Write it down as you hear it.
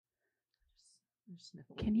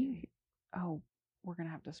Can you? Oh, we're gonna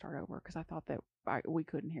have to start over because I thought that we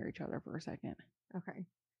couldn't hear each other for a second.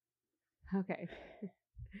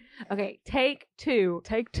 Okay. Take two.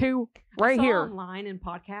 Take two. Right here. Online in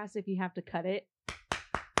podcasts, if you have to cut it.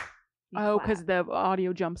 Because the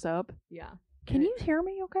audio jumps up. Yeah. Can you hear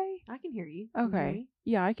me? Okay. I can hear you. Okay.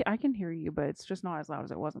 Yeah, I can hear you, but it's just not as loud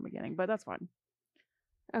as it was in the beginning. But that's fine.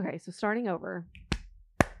 Okay, so starting over.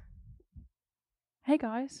 Hey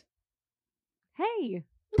guys. Hey.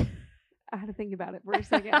 I had to think about it for a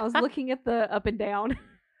second. I was looking at the up and down.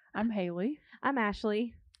 I'm Hailey. I'm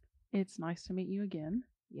Ashley. It's nice to meet you again.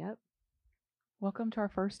 Yep. Welcome to our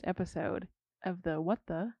first episode of the What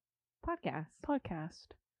the podcast.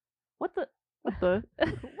 What the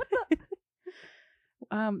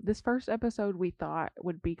this first episode we thought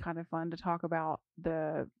would be kind of fun to talk about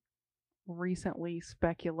the recently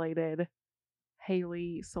speculated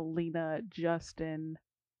Hailey, Selena, Justin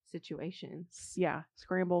situation. Yeah,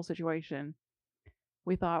 scramble situation.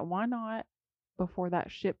 We thought, why not before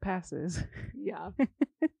that ship passes? Yeah.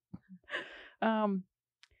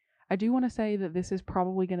 I do want to say that this is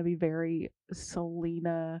probably going to be very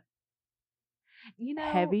Selena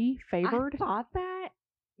heavy, favored. I thought that.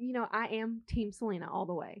 I am Team Selena all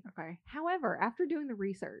the way. Okay. However, after doing the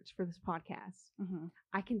research for this podcast,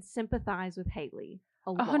 I can sympathize with Hailey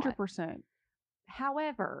a lot. 100%.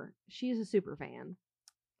 However, she is a super fan.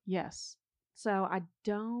 Yes. So I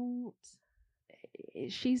don't.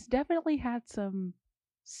 She's definitely had some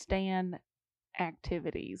stan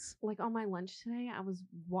activities. Like on my lunch today, I was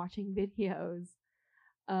watching videos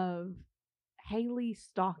of Hailey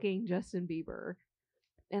stalking Justin Bieber.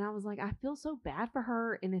 And I was like, I feel so bad for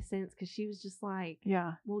her in a sense because she was just like,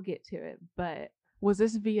 yeah, we'll get to it. But was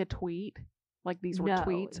this via tweet? Like these were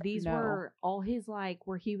tweets? These were all his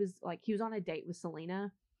where he was on a date with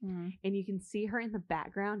Selena. And you can see her in the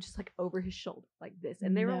background just like over his shoulder like this.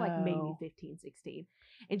 And they were like maybe 15, 16.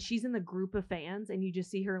 And she's in the group of fans and you just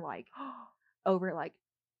see her like over like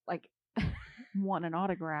want an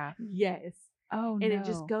autograph. Yes. Oh, and it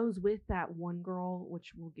just goes with that one girl,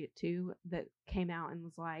 which we'll get to, that came out and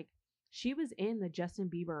was like, she was in the Justin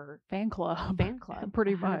Bieber fan club.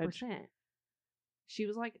 Pretty 100%. Much. She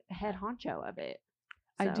was like head honcho of it.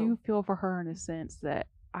 So. I do feel for her in a sense that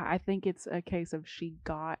I think it's a case of she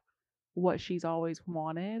got what she's always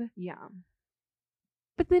wanted. Yeah.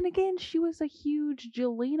 But then again, she was a huge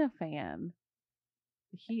Jelena fan.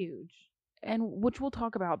 Huge. And which we'll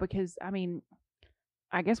talk about because, I mean,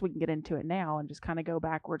 I guess we can get into it now and just kind of go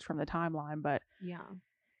backwards from the timeline. But yeah,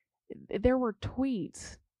 there were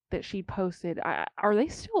tweets that she posted. Are they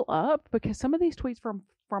still up? Because some of these tweets from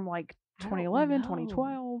like 2011,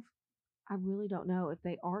 2012. I really don't know if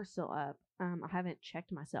they are still up. I haven't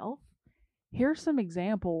checked myself. Here's some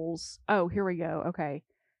examples. Oh, here we go. Okay.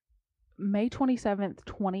 May 27th,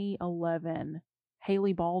 2011,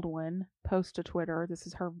 Hailey Baldwin posts to Twitter. This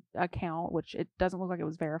is her account, which it doesn't look like it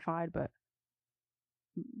was verified, but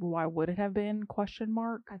why would it have been? ? I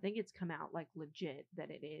think it's come out like legit that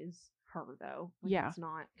it is her though. Like, yeah. It's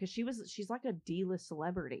not. Because she's like a D-list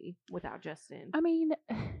celebrity without Justin. I mean,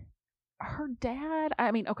 her dad,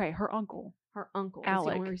 her uncle. Her uncle. Alec.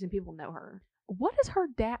 That's the only reason people know her. What is her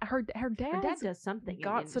dad? Her dad does something.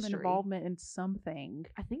 Got some involvement in something.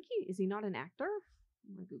 I think is he not an actor?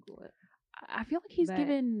 I'm gonna Google it. I feel like he's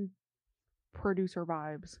given producer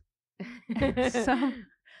vibes.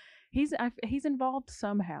 He's involved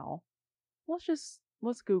somehow.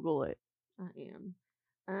 Let's Google it. I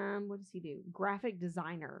am. What does he do? Graphic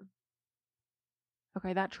designer.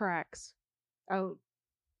 Okay, that tracks. Oh,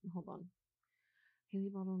 hold on. Hailey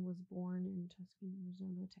Baldwin was born in Tuscany,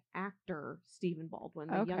 Arizona to actor Stephen Baldwin,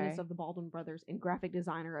 the youngest of the Baldwin brothers, and graphic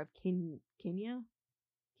designer of Kenya.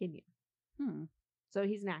 So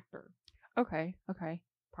he's an actor. Okay.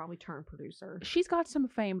 Probably turned producer. She's got some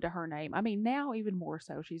fame to her name. I mean, now even more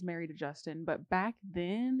so. She's married to Justin, but back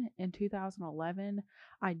then in 2011,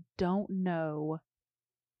 I don't know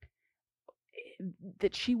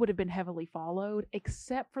that she would have been heavily followed,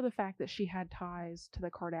 except for the fact that she had ties to the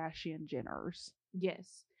Kardashian Jenners.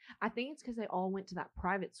 Yes. I think it's because they all went to that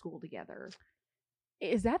private school together.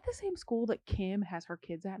 Is that the same school that Kim has her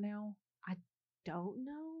kids at now? I don't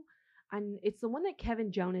know. It's the one that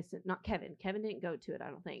Kevin Jonas, not Kevin. Kevin didn't go to it, I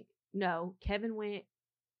don't think. No, Kevin went.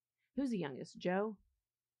 Who's the youngest? Joe?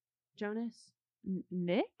 Jonas?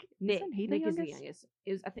 Nick? Nick. Nick is the youngest.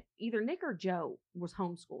 It was, I think, either Nick or Joe was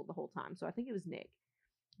homeschooled the whole time. So I think it was Nick.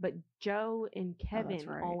 But Joe and Kevin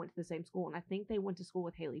all went to the same school. And I think they went to school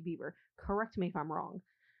with Hailey Bieber. Correct me if I'm wrong.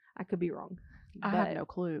 I could be wrong. I have no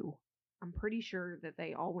clue. I'm pretty sure that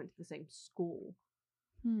they all went to the same school.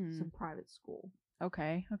 Some private school.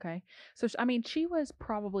 Okay. Okay. So I mean, she was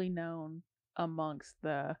probably known amongst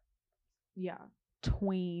the Yeah.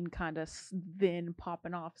 tween kind of then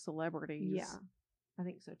popping off celebrities. Yeah. I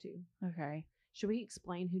think so too. Okay. Should we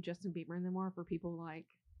explain who Justin Bieber and them are for people like,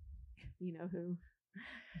 you know who?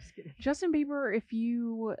 Just kidding. Justin Bieber, if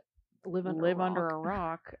you Live under a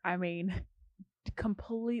rock, I mean,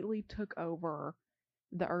 completely took over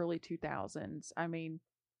the early 2000s. I mean,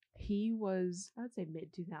 he was, I would say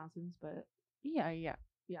mid 2000s, but yeah,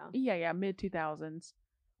 yeah, mid 2000s.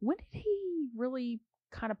 When did he really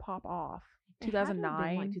kind of pop off? It had to have been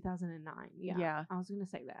 2009. like 2009. Yeah. Yeah. I was gonna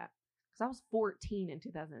say that because I was 14 in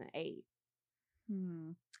 2008.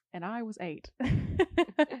 And I was 8.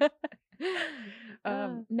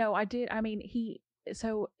 No, I did. I mean,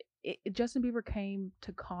 Justin Bieber came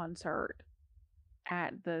to concert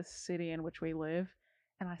at the city in which we live,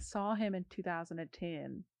 and I saw him in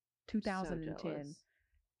 2010. So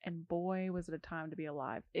And boy, was it a time to be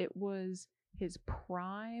alive. It was his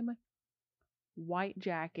prime white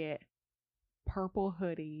jacket, purple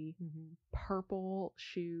hoodie, purple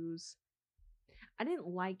shoes. I didn't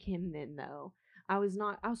like him then though. I was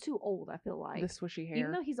too old, I feel like. The swishy hair.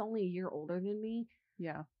 Even though he's only a year older than me.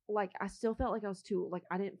 Yeah. Like, I still felt like I was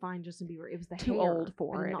I didn't find Justin Bieber. It was the too hair. old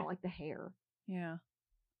for it. Not like the hair. Yeah.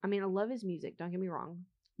 I mean, I love his music. Don't get me wrong.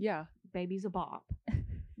 Yeah. Baby's a bop.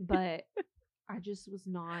 But I just was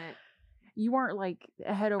not. You weren't like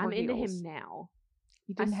head over heels. I'm into him now.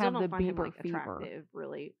 You didn't have the Bieber him, like, fever. Attractive,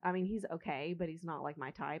 really. I mean, he's okay, but he's not like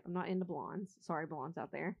my type. I'm not into blondes. Sorry, blondes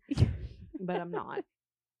out there. But I'm not.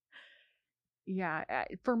 Yeah.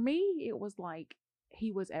 For me, it was like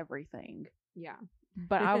he was everything. Yeah.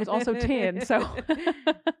 But I was also 10, so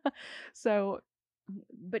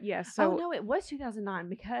but yes. Oh no, it was 2009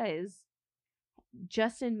 because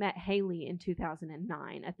Justin met Hailey in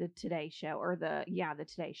 2009 at the Today Show, or the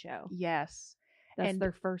Today Show. Yes. That's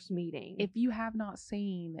their first meeting. If you have not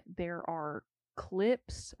seen, there are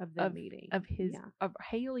clips of the meeting of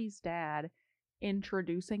Hailey's dad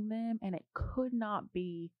introducing them, and it could not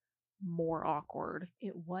be more awkward.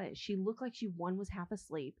 It was. She looked like one was half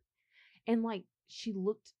asleep. And like she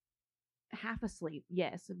looked half asleep,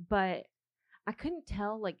 yes, but I couldn't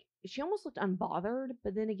tell. Like, she almost looked unbothered,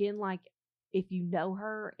 but then again, like, if you know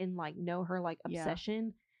her and like know her like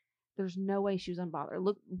obsession, there's no way she was unbothered.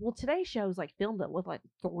 Look, well, Today's show is like filmed at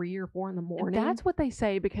 3 or 4 in the morning. That's what they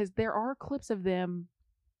say, because there are clips of them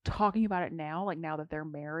talking about it now, like now that they're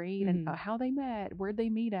married and how they met, where'd they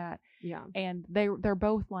meet at. Yeah. And they're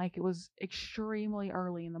both like, it was extremely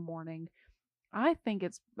early in the morning. I think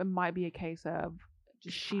it might be a case of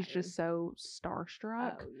she's just so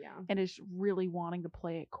starstruck and is really wanting to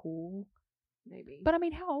play it cool. Maybe. But I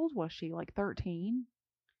mean, how old was she? Like 13?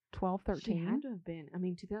 12, 13? She had to have been. I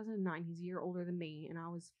mean, 2009, he's a year older than me, and I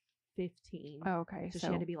was 15. Oh, okay. So she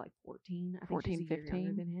had to be like 14. I 14, think she's a 15. year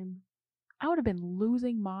younger than him. I would have been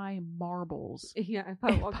losing my marbles. Yeah, if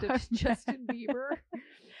I walked up to Justin Bieber.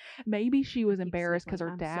 Maybe she was embarrassed because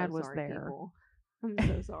her dad was there. People. I'm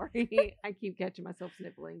so sorry. I keep catching myself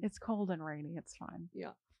sniffling. It's cold and rainy. It's fine.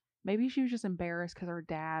 Yeah. Maybe she was just embarrassed because her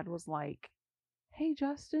dad was like, "Hey,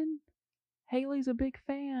 Justin, Hailey's a big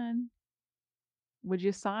fan. Would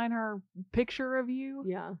you sign her picture of you?"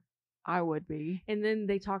 Yeah. I would be. And then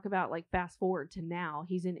they talk about, like, fast forward to now.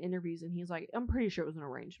 He's in interviews and he's like, I'm pretty sure it was an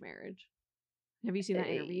arranged marriage. Have you seen that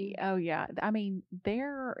interview? Oh, yeah. I mean,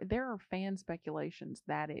 there are fan speculations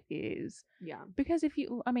that it is. Yeah. Because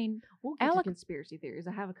we'll get to conspiracy theories.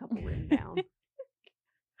 I have a couple written down.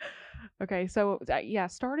 Okay, so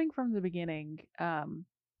starting from the beginning,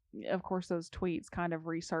 of course, those tweets kind of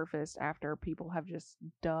resurfaced after people have just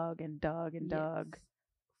dug and dug and dug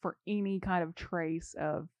for any kind of trace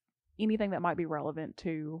of anything that might be relevant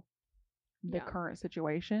to the current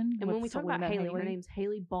situation. And when we talk about Hailey, her name's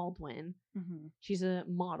Hailey Baldwin. Mm-hmm. She's a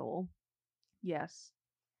model. Yes.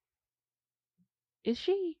 Is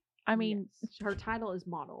she? I mean, her title is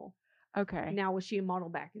model. Okay. Now, was she a model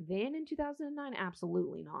back then in 2009?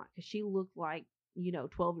 Absolutely not. Because she looked like,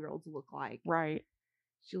 12-year-olds look like. Right.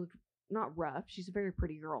 She looked not rough. She's a very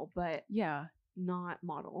pretty girl, but not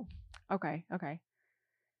model. Okay.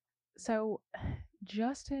 So,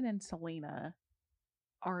 Justin and Selena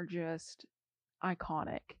are just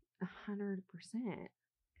iconic. 100%.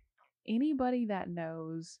 Anybody that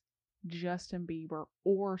knows Justin Bieber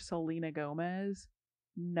or Selena Gomez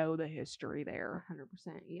know the history there.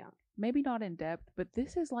 100%, yeah. Maybe not in depth, but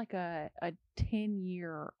this is like a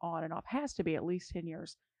 10-year on and off. Has to be at least 10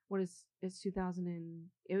 years. It's 2000 and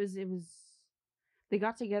it was they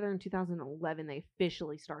got together in 2011. They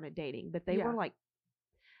officially started dating, but they were like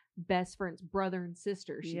best friends, brother and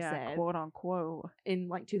sister, she said. Quote unquote. In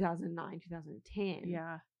like 2009, 2010.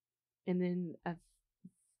 Yeah. And then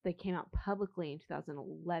they came out publicly in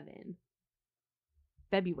 2011.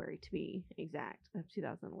 February, to be exact, of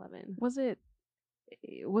 2011. Was it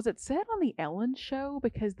said on the Ellen show?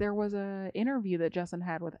 Because there was a interview that Justin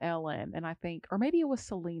had with Ellen, and I think, or maybe it was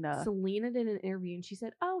Selena. Selena did an interview, and she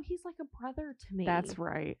said, "Oh, he's like a brother to me." That's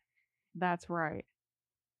right.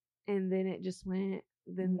 And then it just went.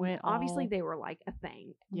 Then obviously they were like a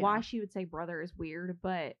thing. Yeah. Why she would say brother is weird,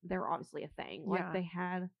 but they're obviously a thing. Like they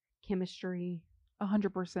had chemistry.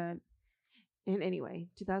 100%. And anyway,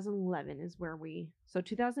 2011 is where so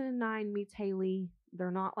 2009 meets Hailey.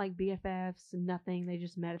 They're not like BFFs, nothing. They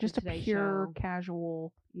just met at just the Today a pure Show.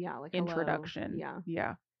 Casual like introduction. Hello.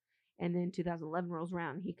 Yeah. And then 2011 rolls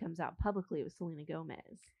around and he comes out publicly with Selena Gomez.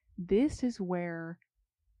 This is where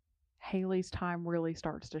Hailey's time really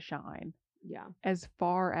starts to shine. Yeah. As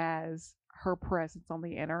far as her presence on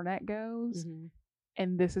the internet goes. Mm-hmm.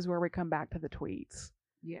 And this is where we come back to the tweets.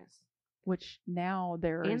 Yes. Which now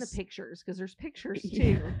there's... And the pictures, because there's pictures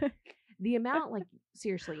too. The amount, like,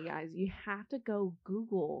 seriously, you guys, you have to go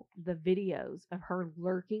Google the videos of her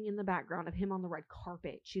lurking in the background of him on the red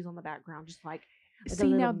carpet. She's on the background, just like...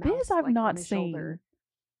 See, now this I've not seen. Shoulder.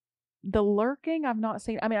 The lurking I've not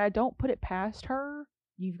seen. I mean, I don't put it past her.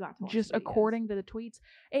 You've got to watch just according to the tweets.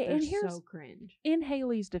 And here's so cringe. In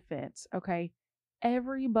Hailey's defense, okay,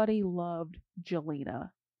 everybody loved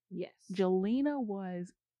Jelena. Yes. Jelena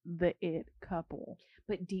was the it couple.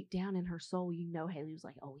 But deep down in her soul, you know Hailey was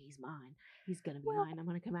like, "Oh, he's mine. He's gonna be mine. I'm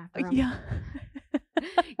gonna come after him." Yeah.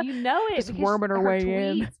 You know it. Just worming her way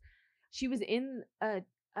tweets, in. She was in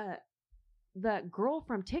the girl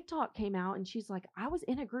from TikTok came out and she's like, "I was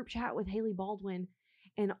in a group chat with Hailey Baldwin,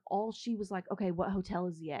 and all she was like, okay, what hotel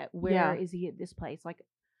is he at? Where is he at this place? Like,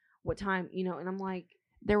 what time? You know?" And I'm like,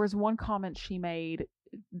 there was one comment she made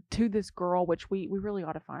to this girl, which we really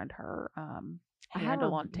ought to find her. I have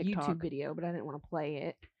on TikTok YouTube video, but I didn't want to play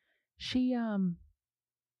it. She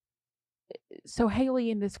so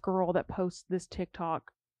Hailey and this girl that posts this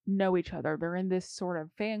TikTok know each other. They're in this sort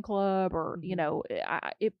of fan club, or you know,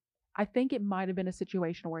 I think it might have been a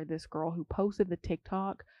situation where this girl who posted the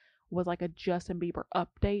TikTok was like a Justin Bieber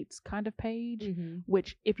updates kind of page,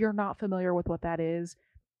 which if you're not familiar with what that is,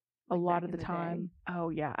 like a lot of the time, oh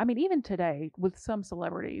yeah, I mean even today with some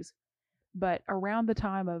celebrities, but around the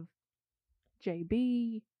time of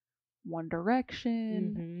JB, One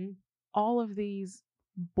Direction, all of these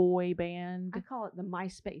boy band. I call it the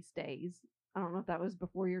MySpace days. I don't know if that was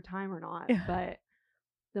before your time or not, but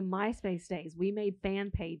the MySpace days, we made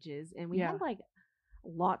fan pages and we had like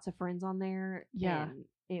lots of friends on there. Yeah. And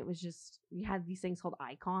it was just, you had these things called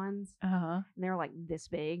icons. And they were like this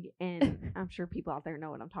big. And I'm sure people out there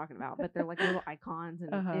know what I'm talking about, but they're like little icons.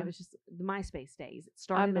 And it was just the MySpace days. It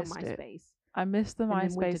started on MySpace. I missed the MySpace.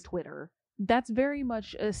 And then went to Twitter. That's very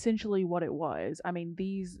much essentially what it was. I mean,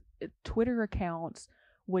 these Twitter accounts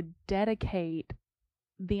would dedicate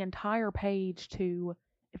the entire page to,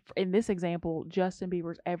 in this example, Justin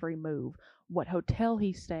Bieber's every move, what hotel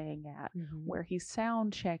he's staying at, where he's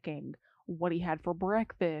sound checking, what he had for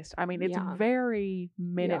breakfast. I mean, it's very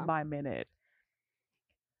minute by minute.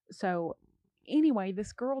 So anyway,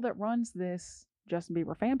 this girl that runs this Justin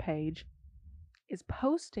Bieber fan page is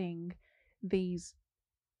posting these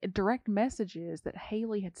direct messages that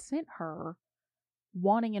Hailey had sent her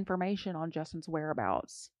wanting information on Justin's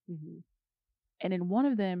whereabouts. And in one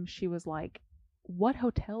of them, she was like, "What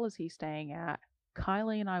hotel is he staying at?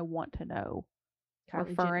 Kylie and I want to know."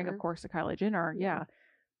 Referring, of course, to Kylie Jenner. Yeah.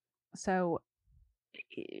 So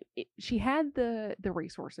she had the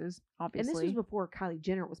resources, obviously. And this was before Kylie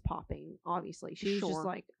Jenner was popping, obviously. She was just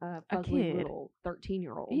like a fugly little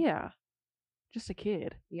 13-year-old. Yeah. Just a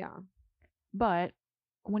kid. Yeah. But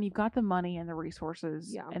when you've got the money and the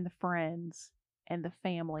resources and the friends and the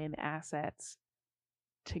family and the assets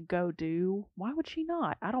to go do, why would she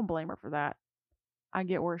not? I don't blame her for that. I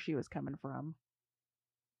get where she was coming from.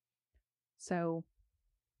 So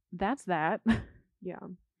that's that. Yeah.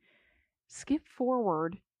 Skip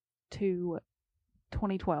forward to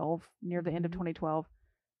 2012, near the end of 2012.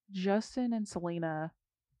 Justin and Selena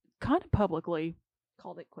kind of publicly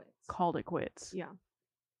called it quits. Yeah.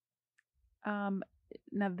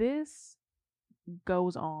 Now this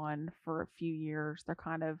goes on for a few years. They're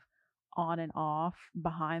kind of on and off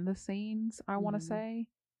behind the scenes, I want to say.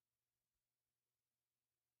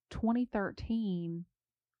 2013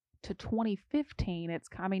 to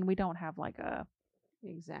 2015, we don't have like a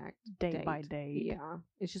exact date by date. Yeah.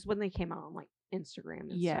 It's just when they came out on like Instagram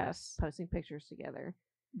and stuff, posting pictures together.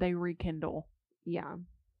 They rekindle. Yeah.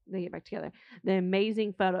 they get back together. The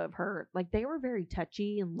amazing photo of her, like they were very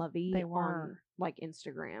touchy and lovey They on were. like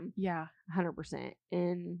Instagram, Yeah. 100%.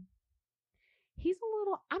 And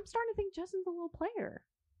I'm starting to think Justin's a little player.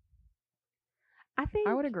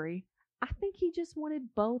 I would agree. I think he just wanted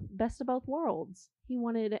best of both worlds. He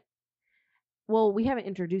wanted, well, we haven't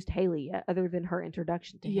introduced Hailey yet, other than her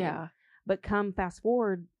introduction to him. Yeah. But come fast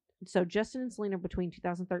forward, so Justin and Selena between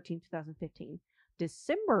 2013 2015,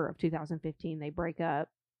 December of 2015, they break up,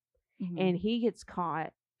 and he gets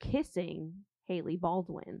caught kissing Hailey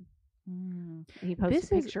Baldwin. And he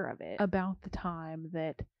posts a picture of it. About the time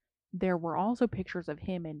that there were also pictures of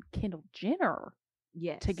him and Kendall Jenner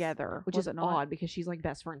together. Which is odd because she's like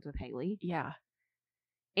best friends with Hailey. Yeah.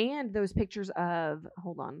 And those pictures of,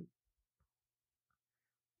 hold on,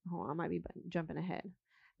 I might be jumping ahead.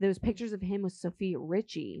 Those pictures of him with Sophia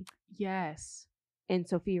Richie. Yes. And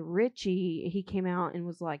Sophia Richie, he came out and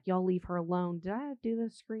was like, y'all leave her alone. Did I do the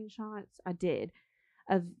screenshots? I did.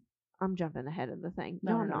 I'm jumping ahead of the thing.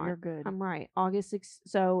 No, I'm not. You're good. I'm right. August 6th.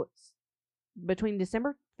 So between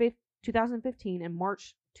December 5th, 2015 and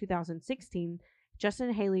March 2016, Justin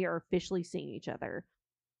and Hailey are officially seeing each other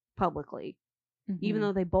publicly. Even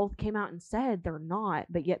though they both came out and said they're not,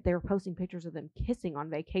 but yet they're posting pictures of them kissing on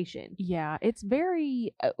vacation. Yeah, it's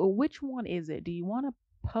very, which one is it? Do you want a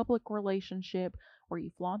public relationship where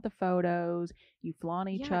you flaunt the photos, you flaunt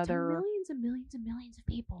each other? To millions and millions and millions of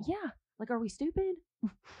people. Yeah. Like, are we stupid?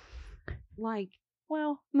 Like,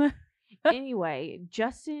 well. Anyway,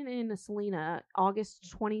 Justin and Selena,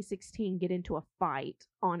 August 2016, get into a fight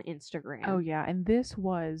on Instagram. Oh, yeah, and this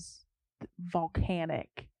was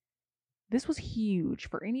volcanic. This was huge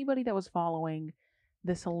for anybody that was following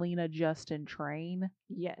the Selena Justin train.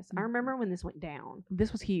 Yes, I remember when this went down.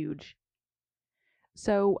 This was huge.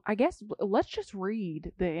 So I guess let's just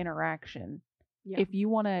read the interaction. Yeah. If you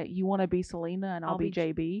wanna be Selena and I'll be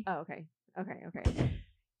JB. Oh, okay.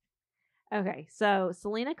 Okay. So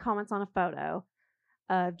Selena comments on a photo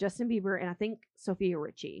of Justin Bieber and I think Sophia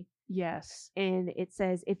Richie. Yes. And it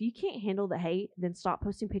says, if you can't handle the hate, then stop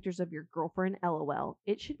posting pictures of your girlfriend, LOL.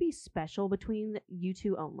 It should be special between you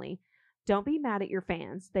two only. Don't be mad at your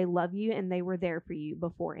fans. They love you and they were there for you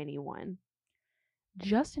before anyone.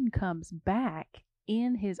 Justin comes back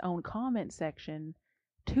in his own comment section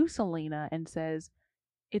to Selena and says,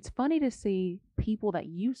 it's funny to see people that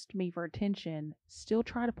used me for attention still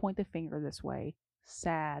try to point the finger this way.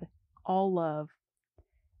 Sad. All love.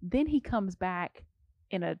 Then he comes back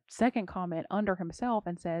in a second comment under himself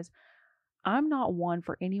and says, I'm not one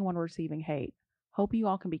for anyone receiving hate. Hope you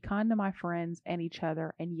all can be kind to my friends and each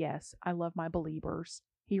other. And yes, I love my Beliebers.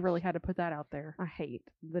 He really had to put that out there. I hate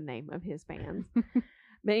the name of his fans.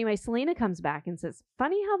 But anyway, Selena comes back and says,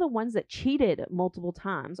 funny how the ones that cheated multiple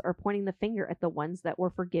times are pointing the finger at the ones that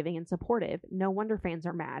were forgiving and supportive. No wonder fans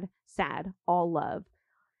are mad. Sad. All love.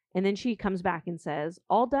 And then she comes back and says,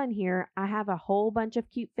 all done here. I have a whole bunch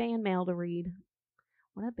of cute fan mail to read.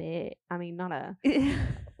 What a bit. I mean, not a... It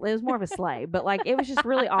was more of a slay, but like it was just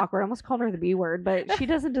really awkward. I almost called her the B word, but she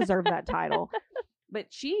doesn't deserve that title. But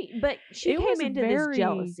she came into this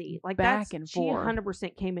jealousy. Like back and forth. She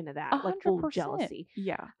 100% came into that. 100%. Like full jealousy.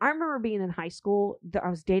 Yeah. I remember being in high school. I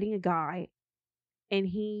was dating a guy and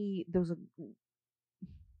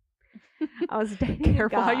I was dating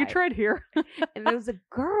Careful a guy, how you tread here. And there was a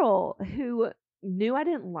girl who knew I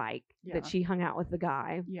didn't like that she hung out with the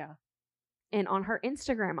guy. Yeah. And on her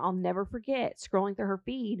Instagram, I'll never forget scrolling through her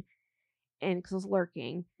feed, and because I was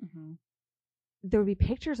lurking, there would be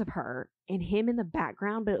pictures of her and him in the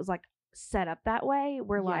background, but it was like set up that way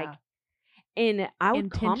where like, and I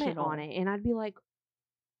would comment on it, and I'd be like,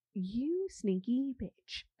 "You sneaky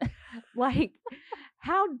bitch!" Like,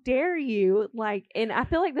 how dare you? Like, and I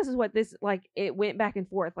feel like this is what this like. It went back and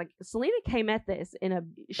forth. Like Selena came at this in a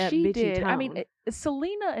she did. Tone. I mean,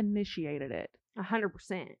 Selena initiated it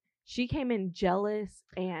 100%. She came in jealous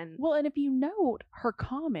and... Well, and if you note her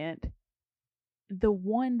comment, the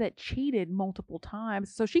one that cheated multiple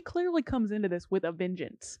times, so she clearly comes into this with a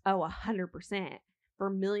vengeance. Oh, 100%. For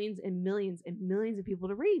millions and millions and millions of people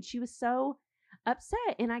to read. She was so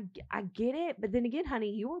upset. And I get it. But then again,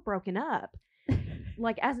 honey, you were broken up.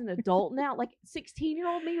 Like, as an adult now, like,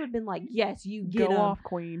 16-year-old me would have been like, yes, you get Go off,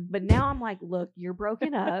 queen. But now I'm like, look, you're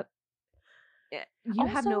broken up. You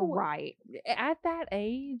have no right. At that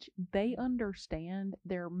age, they understand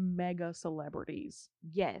they're mega celebrities.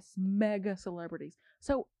 Yes. Mega celebrities.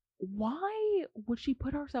 So why would she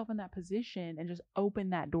put herself in that position and just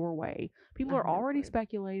open that doorway? People are already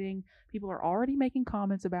speculating. People are already making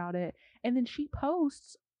comments about it. And then she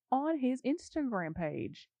posts on his Instagram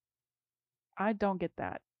page. I don't get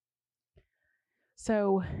that.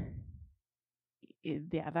 So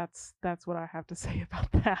Yeah, that's what I have to say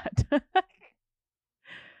about that.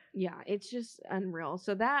 Yeah, it's just unreal.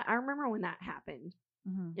 So that I remember when that happened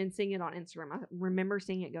and seeing it on Instagram. I remember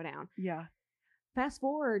seeing it go down. Yeah. Fast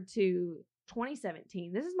forward to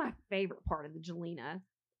 2017. This is my favorite part of the Jelena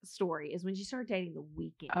story is when she started dating The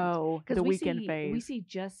Weeknd. Oh, the Weeknd phase. We see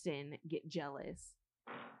Justin get jealous.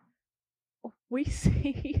 We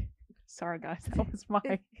see. Sorry, guys, that was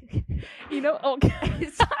my. You know, okay.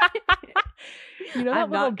 You know that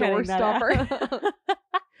little door stopper.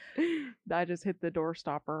 I just hit the door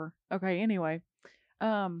stopper. Okay. Anyway,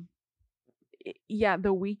 yeah,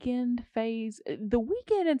 the Weeknd phase. The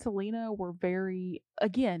Weeknd and Selena were very,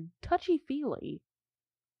 again, touchy feely.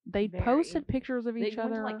 They posted pictures of each other.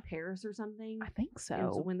 They went to like Paris or something. I think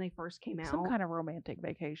so. When they first came out, some kind of romantic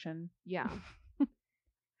vacation. Yeah.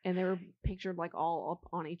 And they were pictured like all up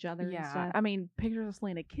on each other. Yeah, and stuff. I mean, pictures of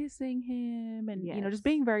Selena kissing him, and you know, just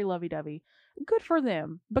being very lovey-dovey. Good for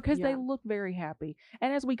them because they look very happy.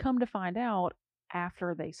 And as we come to find out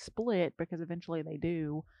after they split, because eventually they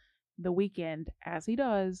do, The Weeknd, as he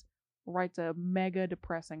does, writes a mega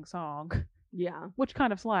depressing song. Yeah, which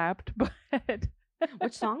kind of slapped. But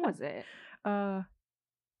which song was it?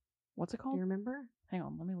 What's it called? Do you remember? Hang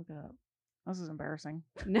on, let me look it up. This is embarrassing.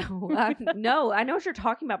 No, no, I know what you're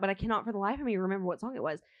talking about, but I cannot for the life of me remember what song it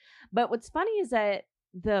was. But what's funny is that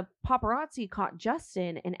the paparazzi caught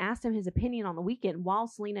Justin and asked him his opinion on The Weeknd while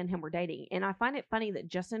Selena and him were dating. And I find it funny that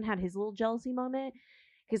Justin had his little jealousy moment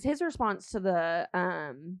because his response to the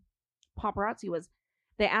paparazzi was,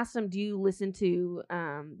 they asked him, do you listen to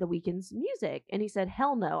The Weeknd's music? And he said,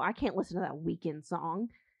 hell no, I can't listen to that Weeknd song.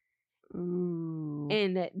 Ooh.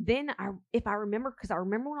 And then if I remember, because I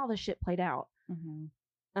remember when all this shit played out,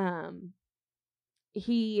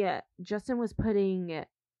 Justin was putting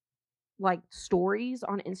like stories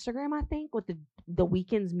on Instagram, I think, with the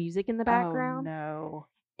Weeknd's music in the background. Oh no.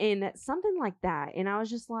 And something like that. And I was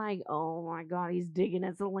just like, oh my God, he's digging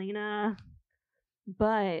at Selena.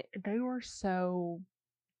 But they were so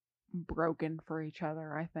broken for each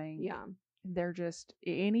other, I think. Yeah. They're just,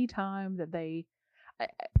 anytime that they,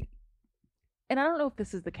 and I don't know if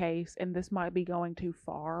this is the case, and this might be going too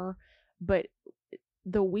far, but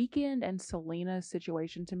The Weeknd and Selena's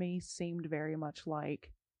situation to me seemed very much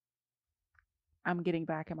like, I'm getting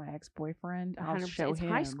back at my ex-boyfriend. I'll show him. It's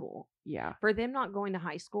high school. Yeah. For them not going to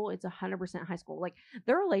high school, it's 100% high school. Like,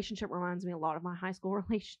 their relationship reminds me a lot of my high school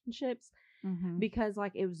relationships because,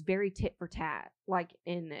 like, it was very tit for tat. Like,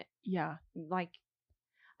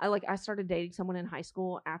 I started dating someone in high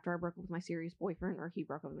school after I broke up with my serious boyfriend, or he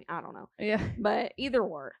broke up with me. I don't know. Yeah. But either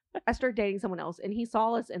or, I started dating someone else, and he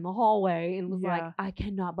saw us in the hallway and was like, I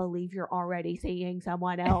cannot believe you're already seeing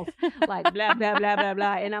someone else. Like, blah, blah, blah, blah,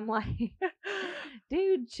 blah. And I'm like,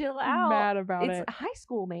 dude, chill out. Mad about it. It's high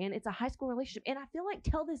school, man. It's a high school relationship. And I feel like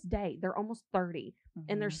till this day, they're almost 30,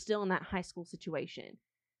 and they're still in that high school situation.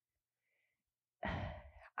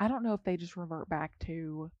 I don't know if they just revert back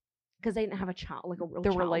to... because they didn't have a child, like a real the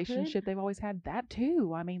relationship they've always had. That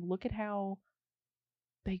too. I mean, look at how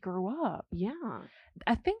they grew up. Yeah.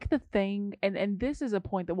 I think the thing, and this is a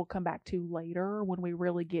point that we'll come back to later when we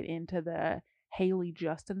really get into the Hailey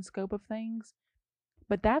Justin scope of things.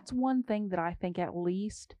 But that's one thing that I think at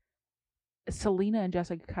least Selena and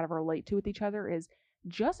Justin kind of relate to with each other is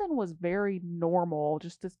Justin was very normal,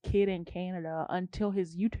 just this kid in Canada, until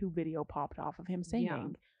his YouTube video popped off of him singing.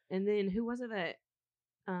 Yeah. And then who was it that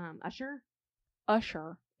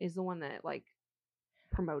Usher is the one that like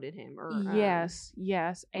promoted him, or yes,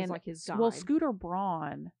 and like his guide. Well, Scooter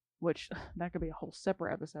Braun, which that could be a whole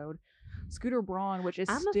separate episode. Scooter Braun, which is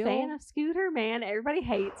I'm a fan of Scooter, man. Everybody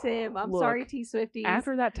hates him. I'm sorry, T Swifties.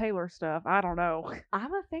 After that Taylor stuff, I don't know.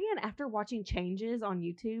 I'm a fan. After watching Changes on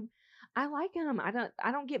YouTube, I like him. I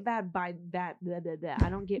don't get bad I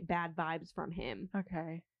don't get bad vibes from him.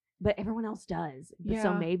 Okay, but everyone else does. Yeah.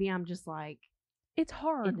 So maybe I'm just like. It's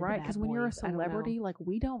hard, right? Because when you're a celebrity, like,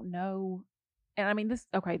 we don't know. And I mean, this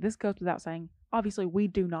goes without saying. Obviously, we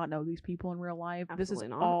do not know these people in real life. Absolutely this is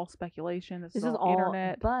not. all speculation. This is all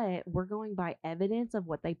internet. But we're going by evidence of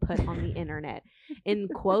what they put on the internet. In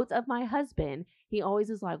quotes of my husband, he always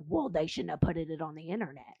is like, well, they shouldn't have put it on the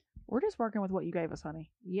internet. We're just working with what you gave us,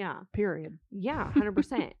 honey. Yeah. Period. Yeah,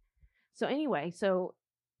 100%. So anyway,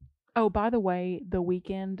 Oh, by the way, The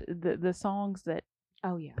Weeknd, the songs that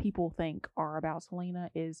people think are about Selena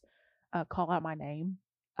is Call Out My Name.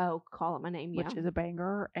 Oh, Call Out My Name, yeah. Which is a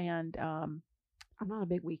banger. And I'm not a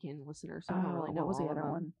big Weeknd listener, so I don't really know. What was the other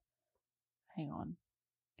one? Hang on.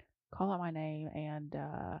 Call Out My Name and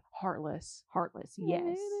Heartless. Heartless,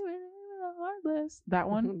 yes. Heartless. That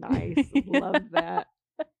one? Nice. Love that.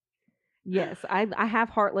 Yes, I have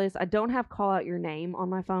Heartless. I don't have Call Out Your Name on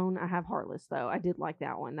my phone. I have Heartless though. I did like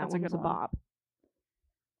that one. That That's one a was good a one. bop.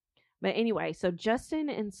 But anyway, so Justin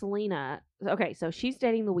and Selena. Okay, so she's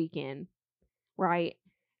dating The Weeknd, right?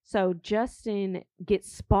 So Justin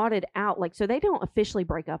gets spotted out. Like, so they don't officially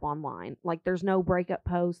break up online. Like, there's no breakup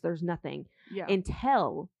post. There's nothing Yeah.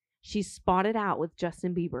 until she's spotted out with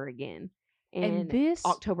Justin Bieber again in this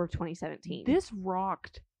October of 2017. This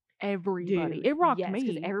rocked everybody. Dude, it rocked yes, me.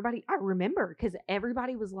 because everybody, I remember, because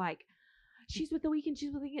everybody was like, she's with The Weeknd,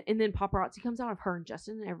 she's with The Weeknd. And then paparazzi comes out of her and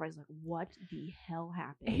Justin, and everybody's like, what the hell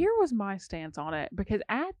happened? Here was my stance on it, because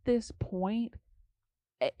at this point,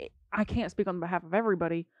 I can't speak on behalf of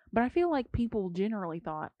everybody, but I feel like people generally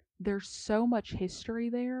thought there's so much history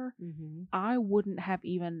there. Mm-hmm. I wouldn't have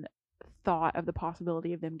even thought of the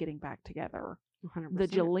possibility of them getting back together. 100%. The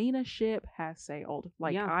Selena ship has sailed.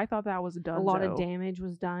 Like, Yeah. I thought that was done. A lot of damage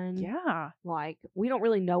was done. Yeah. Like, we don't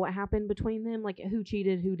really know what happened between them, like who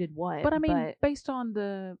cheated, who did what. But I mean, based on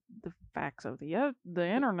the facts of the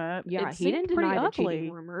internet, yeah, it he didn't seemed pretty deny the ugly.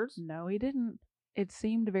 cheating rumors. No, he didn't. It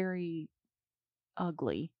seemed very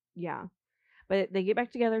ugly. Yeah. But they get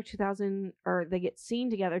back together they get seen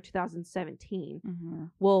together 2017. Mm-hmm.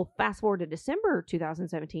 Well, fast forward to December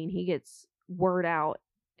 2017, he gets word out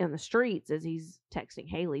in the streets as he's texting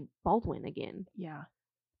Hailey Baldwin again. Yeah.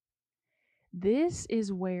 This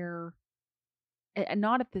is where,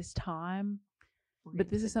 not at this time, but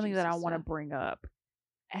this is something that I want to bring up.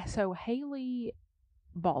 So Hailey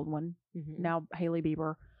Baldwin, mm-hmm. now Hailey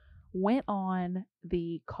Bieber, went on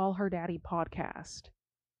the Call Her Daddy podcast.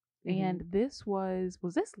 Mm-hmm. And this was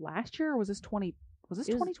this last year or was this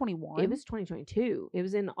 2021? It was 2022. It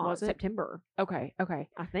was in September. Okay.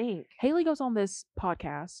 I think. Hailey goes on this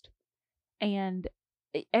podcast, and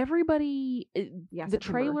everybody, the September.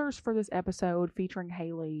 trailers for this episode featuring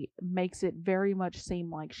Hailey makes it very much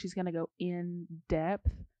seem like she's going to go in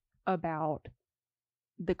depth about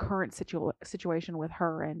the current situation with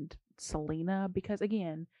her and Selena, because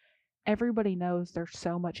again, everybody knows there's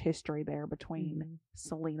so much history there between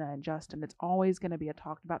Selena and Justin. It's always going to be a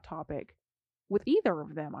talked about topic with either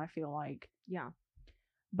of them, I feel like. Yeah.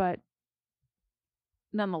 But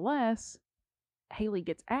nonetheless, Hailey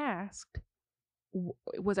gets asked,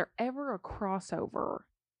 was there ever a crossover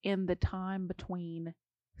in the time between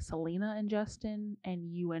Selena and Justin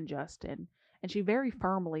and you and Justin? And she very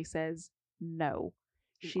firmly says no.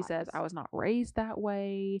 She Lies. says, I was not raised that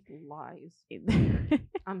way. Lies.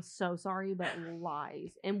 I'm so sorry, but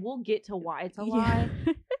lies. And we'll get to why it's a lie.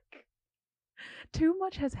 Too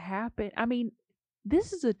much has happened. I mean,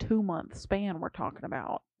 this is a 2-month span we're talking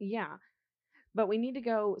about. Yeah. But we need to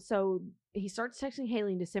go. So he starts texting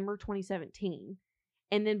Hailey in December 2017.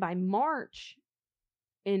 And then by March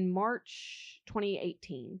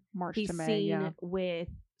 2018, he's to May, seen with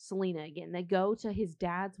Selena again. They go to his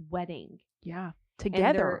dad's wedding. Yeah.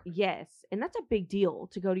 Together. Yes. And that's a big deal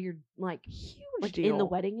to go to your, huge deal. In the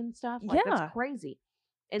wedding and stuff. Like, that's crazy.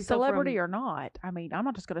 And celebrity or not, I mean, I'm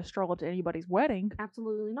not just going to stroll to anybody's wedding.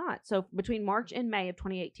 Absolutely not. So between March and May of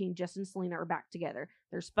 2018, Justin and Selena are back together.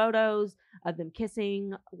 There's photos of them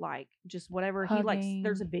kissing, just whatever. Hugging.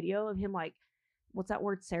 There's a video of him, what's that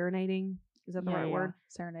word? Serenading? Is that the right word?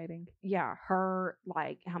 Serenading. Yeah. Her,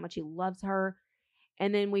 how much he loves her.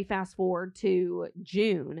 And then we fast forward to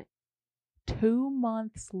June. 2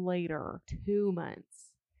 months later. 2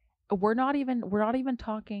 months. We're not even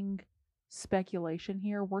talking speculation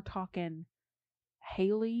here. We're talking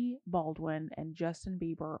Hailey Baldwin and Justin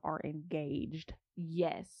Bieber are engaged.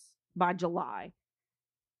 Yes. By July.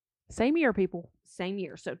 Same year, people. Same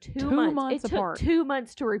year. So 2 months apart. Took 2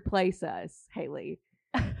 months to replace us, Hailey.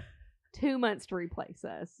 2 months to replace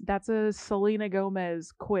us. That's a Selena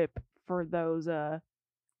Gomez quip for those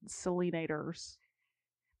Selenators.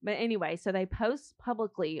 But anyway, so they post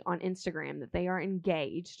publicly on Instagram that they are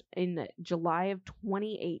engaged in July of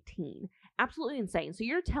 2018. Absolutely insane. So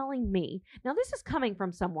you're telling me, now this is coming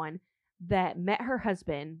from someone that met her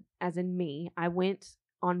husband, as in me. I went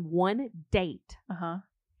on one date.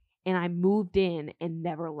 And I moved in and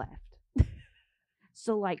never left.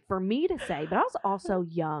 So for me to say, but I was also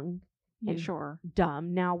young and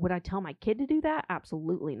dumb. Now, would I tell my kid to do that?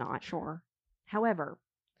 Absolutely not. Sure. However,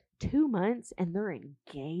 2 months and they're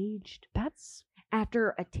engaged. That's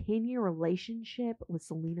after a 10-year relationship with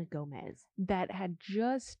Selena Gomez that had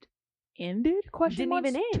just ended. Didn't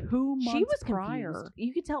even end. 2 months she was prior. Confused.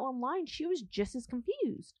 You could tell online she was just as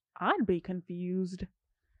confused. I'd be confused.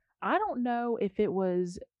 I don't know if it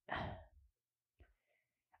was.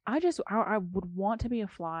 I would want to be a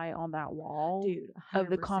fly on that wall, dude, 100%. of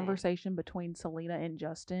the conversation between Selena and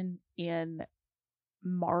Justin in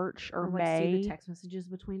March or like see the May. text messages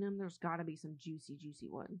between them. There's got to be some juicy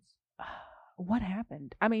ones. What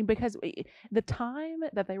happened? I mean, because the time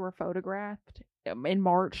that they were photographed in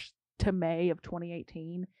March to May of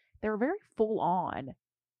 2018, they were very full on.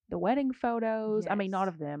 The wedding photos, I mean, not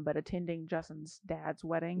Yes. of them, but attending Justin's dad's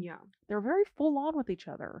wedding. Yeah. They were very full on with each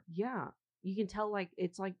other. Yeah. You can tell, like,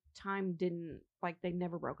 it's like time didn't, like, they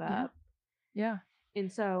never broke up. Yeah.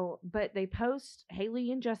 And so, but they post,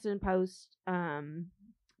 Hailey and Justin post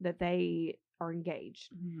that they are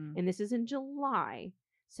engaged. Mm-hmm. And this is in July.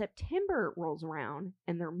 September rolls around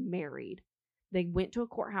and they're married. They went to a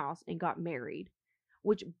courthouse and got married,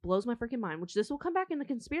 which blows my freaking mind, which this will come back in the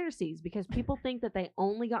conspiracies because people think that they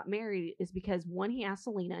only got married is because, one, he asked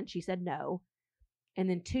Selena and she said no. And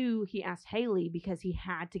then 2, he asked Hailey because he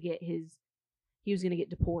had to get he was going to get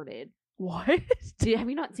deported. What? Have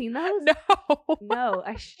you not seen those? No. No,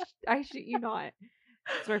 I should you not.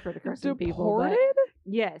 Sorry for the cursing people. Deported?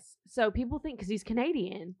 Yes. So people think because he's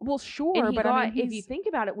Canadian. Well, sure, but I mean, if you think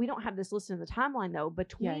about it, we don't have this listed in the timeline though.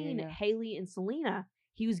 Between Hailey and Selena,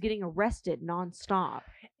 he was getting arrested nonstop.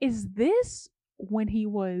 Is this when he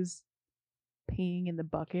was peeing in the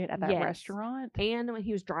bucket at that restaurant? And when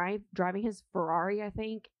he was driving his Ferrari, I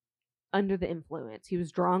think, under the influence. He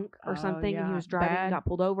was drunk or something, and he was driving and got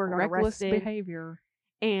pulled over, got reckless arrested. Behavior.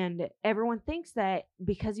 And everyone thinks that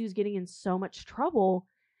because he was getting in so much trouble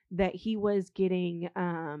that he was getting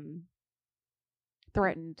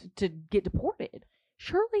threatened to get deported.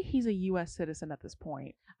 Surely he's a U.S. citizen at this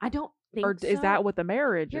point. I don't think or so. Is that what the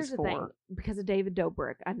marriage Here's is the for? Thing, because of David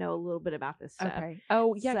Dobrik, I know a little bit about this stuff. Okay.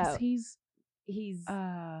 Oh, yeah, because he's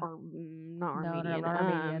not Armenian. No, not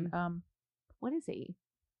Armenian. What is he?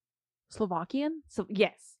 Slovakian? So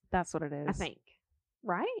yes, that's what it is. I think.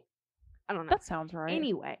 Right? I don't know. That sounds right.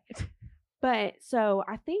 Anyway. But so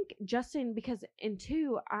I think Justin, because in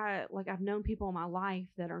 2, I've known people in my life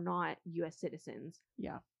that are not U.S. citizens.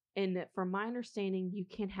 Yeah. And from my understanding, you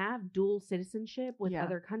can have dual citizenship with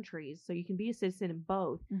other countries. So you can be a citizen in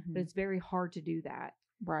both, but it's very hard to do that.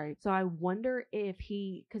 Right. So I wonder if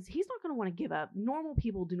because he's not going to want to give up. Normal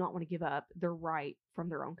people do not want to give up their right from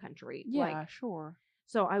their own country. Yeah, sure.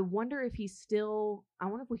 So I wonder if he's still. I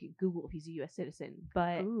wonder if we could Google if he's a U.S. citizen.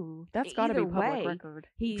 But that's got to be public record.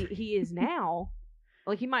 He is now.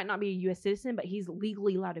 Like he might not be a U.S. citizen, but he's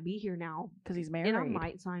legally allowed to be here now because he's married. And I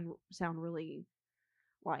might sound really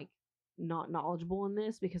like not knowledgeable in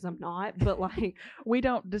this because I'm not. But like we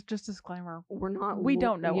don't. Just disclaimer. We're not. We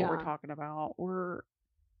don't know what we're talking about.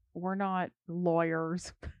 We're not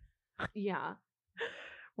lawyers. Yeah.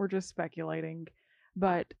 We're just speculating,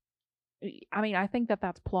 but. I mean, I think that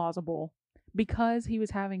that's plausible because he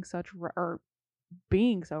was having or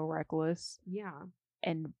being so reckless. Yeah.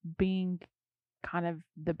 And being kind of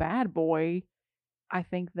the bad boy. I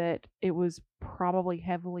think that it was probably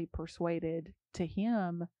heavily persuaded to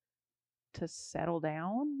him to settle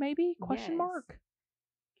down, maybe? Question mark.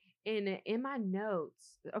 And in my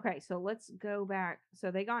notes, okay, so let's go back.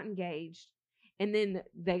 So they got engaged. And then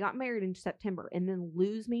they got married in September. And then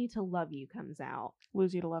Lose Me to Love You comes out.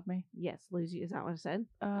 Lose You to Love Me? Yes, Lose You. Is that what I said?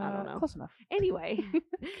 I don't know. Close enough. Anyway,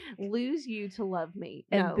 Lose You to Love Me.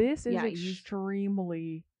 And this is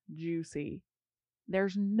extremely juicy.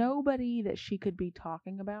 There's nobody that she could be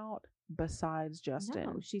talking about besides Justin.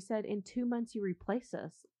 No, she said, in 2 months you replace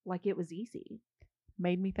us like it was easy.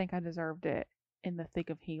 Made me think I deserved it in the thick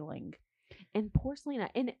of healing. And poor Selena.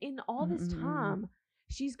 And in all this time,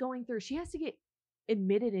 she's going through, she has to get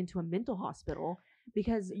admitted into a mental hospital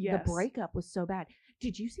because the breakup was so bad.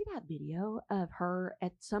 Did you see that video of her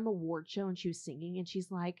at some award show and she was singing and she's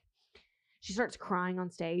like, she starts crying on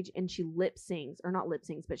stage and she lip syncs, or not lip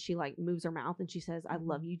syncs, but she like moves her mouth and she says, I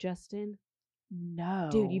love you, Justin. No.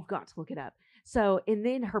 Dude, you've got to look it up. So, and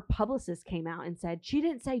then her publicist came out and said, she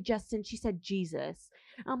didn't say Justin, she said Jesus.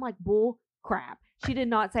 I'm like, bull crap. She did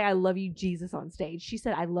not say I love you, Jesus, on stage. She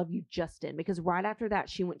said I love you, Justin, because right after that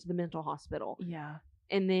she went to the mental hospital. Yeah.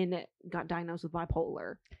 And then got diagnosed with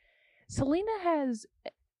bipolar. Selena has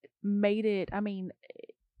made it, I mean,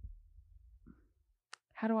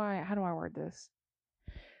 how do I word this?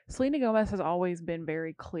 Selena Gomez has always been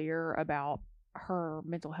very clear about her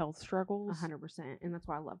mental health struggles. 100%. And that's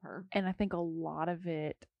why I love her. And I think a lot of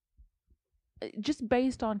it, just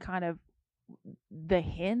based on kind of the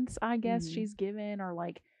hints, I guess, she's given, or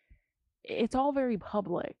like, it's all very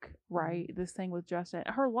public, right? This thing with Justin,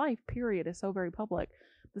 her life period is so very public.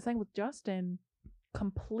 This thing with Justin,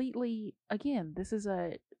 completely, again, this is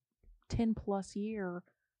a 10 plus year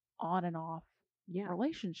on and off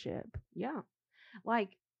relationship. Yeah.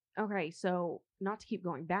 Like, okay, so not to keep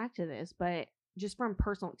going back to this, but just from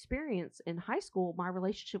personal experience in high school, my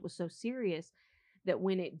relationship was so serious that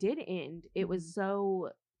when it did end, it was so,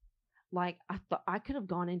 like, I thought I could have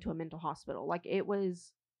gone into a mental hospital. Like, it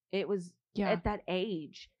was at that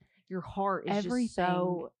age, your heart is just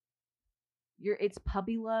so, it's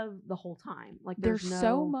puppy love the whole time. Like, there's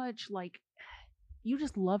so much, like, you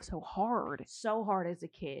just love so hard as a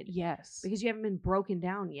kid. Yes. Because you haven't been broken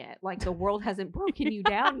down yet. Like, the world hasn't broken you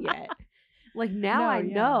down yet. Like, now I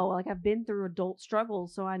know. Like, I've been through adult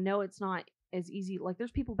struggles, so I know it's not as easy. Like,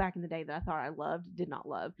 there's people back in the day that I thought I loved, did not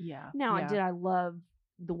love. Yeah. Now, I love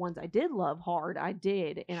the ones I did love hard. I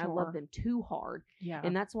did, and I loved them too hard. Yeah.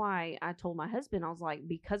 And that's why I told my husband, I was like,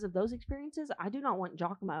 because of those experiences, I do not want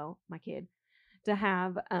Giacomo, my kid, to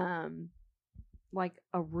have like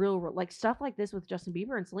a real, like, stuff like this with Justin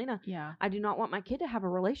Bieber and Selena. Yeah. I do not want my kid to have a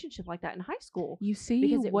relationship like that in high school. You see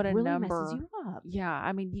because it what really a number messes you up. Yeah,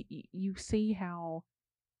 I mean, you see how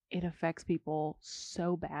it affects people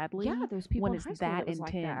so badly. Yeah, there's people when in it's high school that was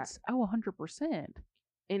intense. Like that. 100%.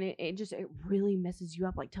 And it really messes you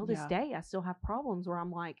up. Like, till this day, I still have problems where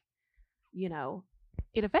I'm like, you know,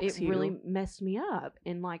 it affects you. It really messed me up.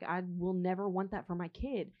 And, like, I will never want that for my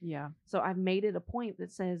kid. Yeah. So I've made it a point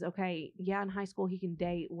that says, okay, yeah, in high school he can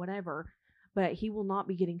date, whatever, but he will not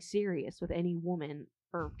be getting serious with any woman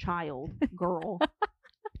or child, girl.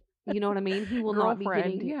 You know what I mean? He will not be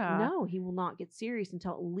getting, no, he will not get serious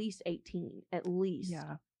until at least 18, at least.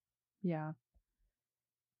 Yeah. Yeah.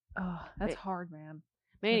 Oh, that's hard, man.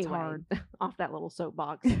 But anyway, off that little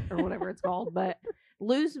soapbox or whatever it's called, but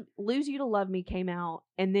Lose You to Love Me came out,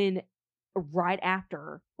 and then right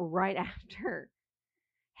after,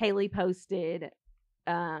 Hailey posted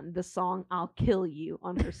the song I'll Kill You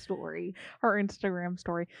on her story. Her Instagram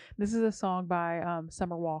story. This is a song by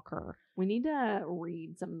Summer Walker. We need to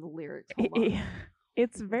read some of the lyrics. Hold on.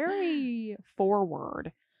 It's very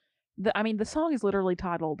forward. The song is literally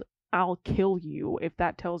titled I'll Kill You, if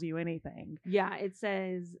that tells you anything. Yeah, it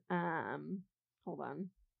says, hold on.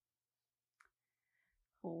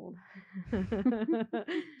 Hold.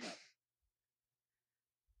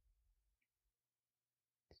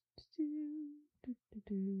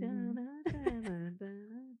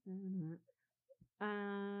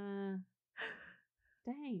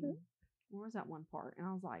 Dang. Where was that one part? And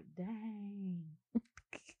I was like, dang.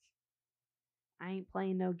 I ain't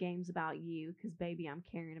playing no games about you, because, baby, I'm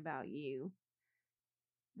caring about you.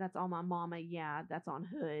 That's on my mama. Yeah, that's on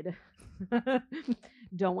Hood.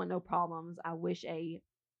 Don't want no problems. I wish a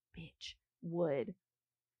bitch would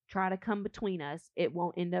try to come between us. It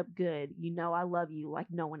won't end up good. You know I love you like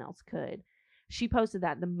no one else could. She posted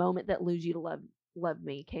that the moment that Lose You to Love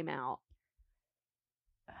Me came out.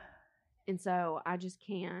 And so I just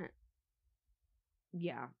can't.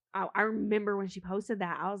 Yeah. I remember when she posted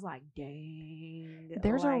that, I was like, dang.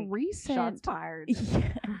 There's like, a recent shots fired.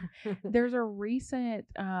 Yeah. There's a recent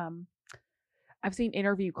I've seen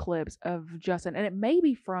interview clips of Justin, and it may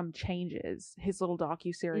be from Changes, his little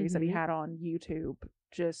docuseries that he had on YouTube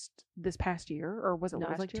just this past year, or was it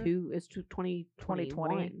last year? It's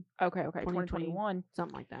 2020. Okay, 2021.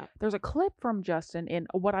 Something like that. There's a clip from Justin in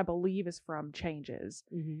what I believe is from Changes.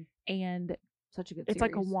 Mm-hmm. And such a good it's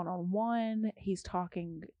series. like a one-on-one. He's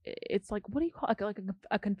talking, it's like, what do you call it? Like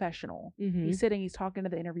a confessional. Mm-hmm. He's sitting, he's talking to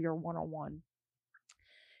the interviewer one-on-one.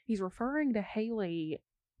 He's referring to Hailey,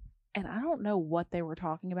 and I don't know what they were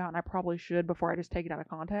talking about, and I probably should before I just take it out of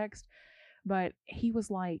context, but he was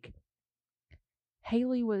like,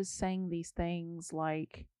 Hailey was saying these things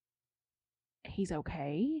like, he's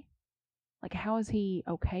okay? Like, how is he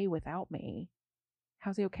okay without me?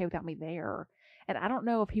 How's he okay without me there? And I don't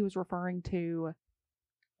know if he was referring to,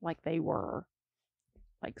 like, they were,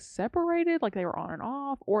 like, separated, like they were on and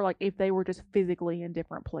off, or like if they were just physically in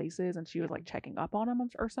different places and she was like checking up on him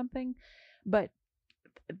or something. But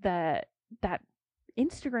that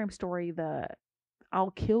Instagram story, the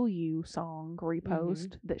I'll Kill You song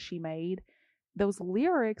repost that she made, those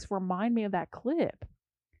lyrics remind me of that clip,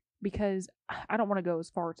 because I don't want to go as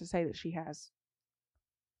far to say that she has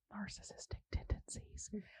narcissistic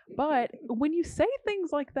tendencies, but when you say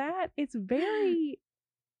things like that, it's very,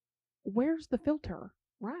 where's the filter?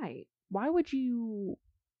 Right. Why would you?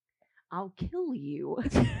 I'll kill you.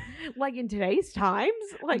 Like, in today's times?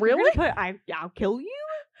 Like, really? I'll kill you?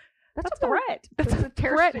 That's a threat. That's a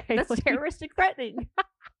threat. That's terroristic threatening.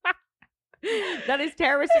 That is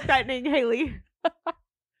terroristic threatening, Hailey.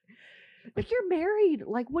 Like, you're married.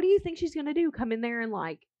 Like, what do you think she's gonna do? Come in there and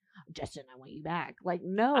like, Justin, I want you back. Like,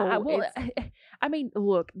 no. I mean,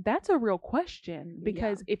 look, that's a real question,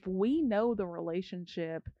 because if we know the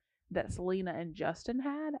relationship that Selena and Justin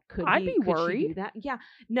had, I'd be worried. She do that? Yeah.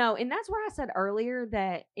 No, and that's where I said earlier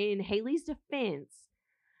that in Hailey's defense,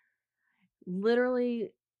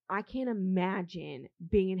 literally, I can't imagine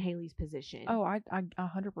being in Hailey's position. Oh, I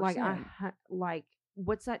 100%. Like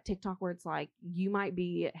what's that TikTok where it's like you might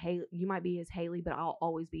be as Hailey, but I'll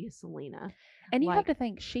always be his Selena. And you have to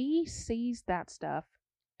think she sees that stuff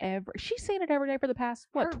she's seen it every day for the past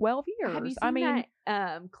 12 years. Have you seen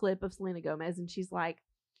that clip of Selena Gomez and she's like,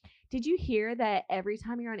 did you hear that every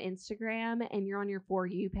time you're on Instagram and you're on your For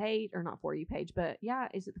You page, or not For You page, but yeah,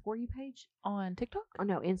 is it the For You page? On TikTok? Oh,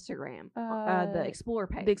 no, Instagram. The Explore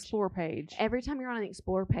page. The Explore page. Every time you're on the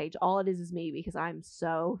Explore page, all it is me because I'm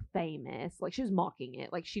so famous. Like, she was mocking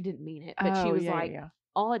it. Like, she didn't mean it. But she was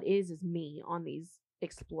all it is me on these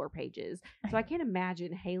Explore pages. So I can't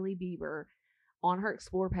imagine Hailey Bieber on her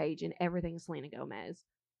Explore page and everything is Selena Gomez.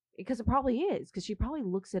 Because it probably is. Because she probably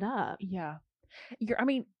looks it up. Yeah.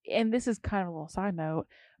 And this is kind of a little side note,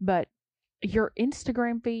 but your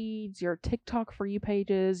Instagram feeds, your TikTok For You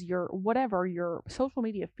pages, your whatever, your social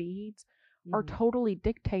media feeds are totally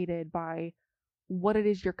dictated by what it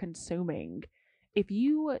is you're consuming. If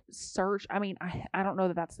you search, I don't know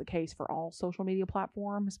that that's the case for all social media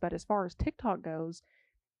platforms, but as far as TikTok goes,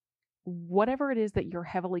 whatever it is that you're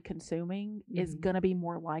heavily consuming is going to be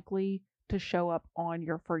more likely to show up on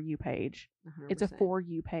your For You page. 100%. It's a For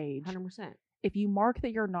You page. 100%. If you mark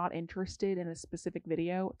that you're not interested in a specific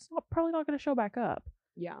video, it's probably not going to show back up.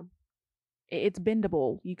 Yeah. It's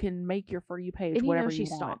bendable. You can make your For You page and whatever you want.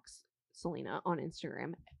 She stalks Selena on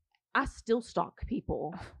Instagram. I still stalk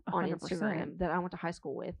people on 100%. Instagram that I went to high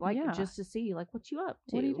school with, just to see, what you up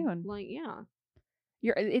to. What are you doing?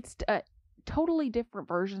 It's totally different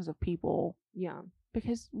versions of people. Yeah.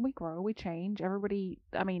 Because we grow, we change. Everybody,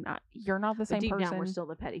 you're not the same deep person. Down, we're still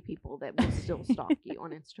the petty people that will still stalk you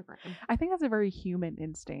on Instagram. I think that's a very human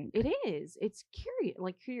instinct. It is. It's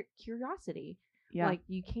curiosity. Yeah.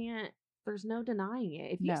 You can't, there's no denying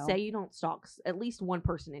it. If you say you don't stalk at least one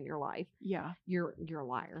person in your life, yeah, you're a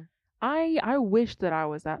liar. I wish that I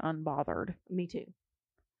was that unbothered. Me too.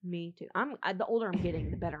 The older I'm getting,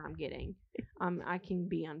 the better I'm getting. I can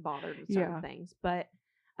be unbothered with certain things, but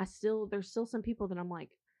there's still some people that I'm like,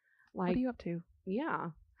 what are you up to? Yeah.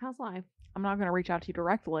 How's life? I'm not going to reach out to you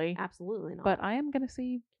directly. Absolutely not. But I am going to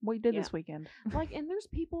see what you did this weekend. And there's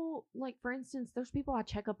people, for instance, there's people I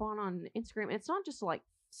check up on Instagram. It's not just to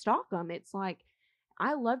stalk them. It's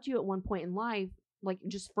I loved you at one point in life,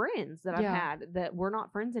 just friends that I've had that we're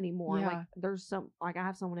not friends anymore. Yeah. There's some, I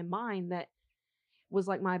have someone in mind that was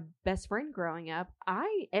my best friend growing up.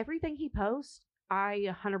 Everything he posts, I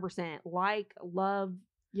 100% love.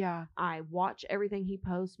 Yeah. I watch everything he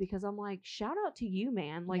posts because I'm shout out to you,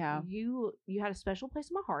 man. You had a special place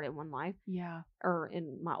in my heart in one life. Yeah. Or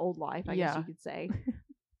in my old life, I guess you could say.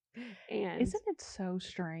 And isn't it so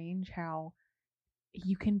strange how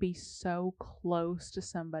you can be so close to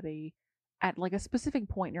somebody at a specific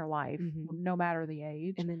point in your life, no matter the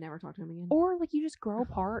age, and then never talk to him again? Or you just grow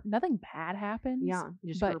apart. Nothing bad happens. Yeah.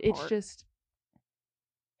 But it's just,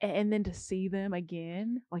 and then to see them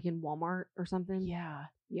again, in Walmart or something. Yeah.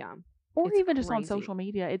 Yeah. Or it's even just on social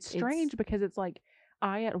media. It's strange because it's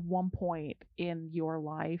I at one point in your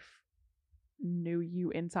life knew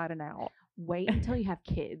you inside and out. Wait until you have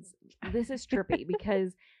kids. This is trippy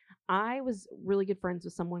because I was really good friends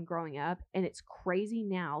with someone growing up, and it's crazy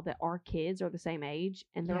now that our kids are the same age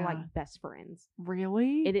and they're best friends.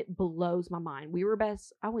 Really? It blows my mind. We were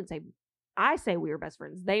I say we were best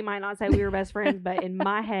friends. They might not say we were best friends, but in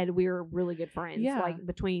my head, we were really good friends. Yeah.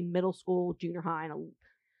 Between middle school, junior high, and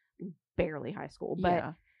barely high school.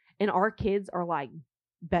 But and our kids are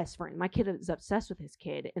best friends. My kid is obsessed with his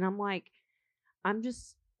kid, and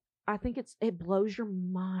I think it blows your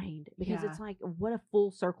mind because it's what a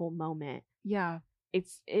full circle moment. Yeah.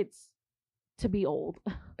 It's to be old.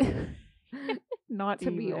 Not to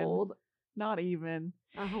even. be old. Not even.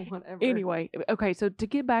 Oh, whatever. Anyway, okay, so to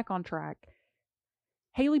get back on track,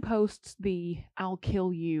 Hailey posts the I'll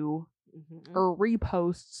kill you or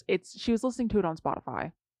reposts. She was listening to it on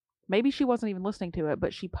Spotify. Maybe she wasn't even listening to it,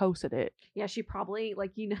 but she posted it. Yeah, she probably,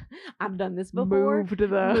 I've done this before. Moved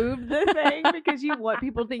the thing because you want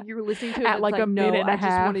people to think you're listening to it. At a minute and a half. I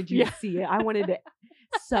just wanted you to see it. I wanted to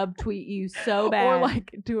subtweet you so bad.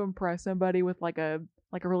 Or to impress somebody with a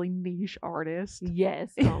really niche artist.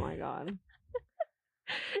 Yes. Oh my God.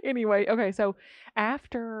 Anyway, okay, so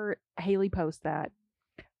after Hailey posts that,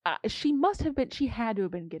 she had to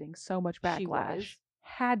have been getting so much backlash.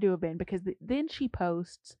 Had to have been, because then she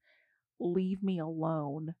posts "Leave Me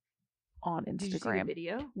Alone" on Instagram. Did you see the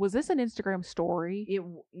video? Was this an Instagram story? It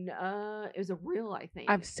was a reel, I think.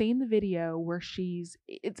 I've seen the video where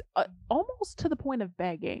it's almost to the point of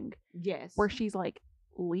begging. Yes. Where she's like,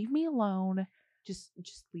 "Leave me alone. Just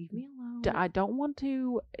leave me alone. I don't want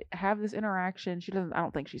to have this interaction. She doesn't. I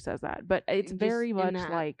don't think she says that, but it's Just very in much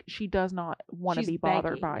that- like she does not want to She's be bothered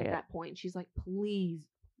begging by at it. that point. She's like, please,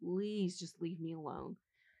 please, just leave me alone.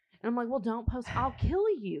 And I'm like, well, don't post. I'll kill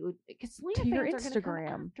you. Because Selena To your fans are going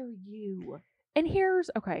to come Instagram. after you. And here's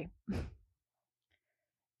okay.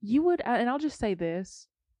 You would, and I'll just say this: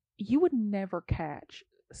 you would never catch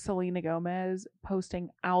Selena Gomez posting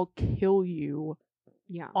 "I'll kill you"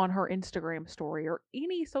 Yeah. on her Instagram story or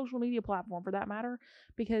any social media platform for that matter,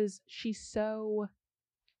 because she's so.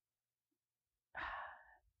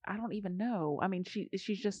 I don't even know. I mean,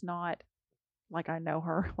 she's just not like I know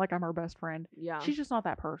her, like I'm her best friend. Yeah. She's just not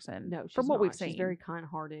that person. No, she's from what not. we've seen. She's very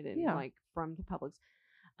kind-hearted and Yeah. like from the public's.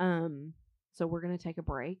 So we're gonna take a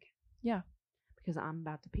break. Yeah. Because I'm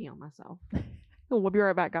about to pee on myself. We'll be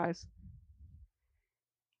right back, guys.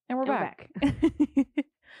 And we're back.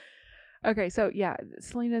 Okay, so yeah,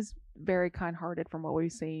 Selena's very kind-hearted from what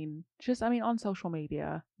we've seen. Just, I mean, on social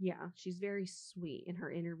media. Yeah, she's very sweet in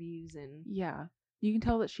her interviews and Yeah. You can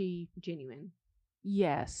tell that she... genuine.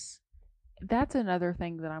 Yes. That's another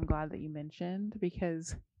thing that I'm glad that you mentioned,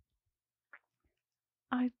 because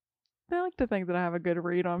I like to think that I have a good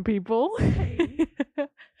read on people.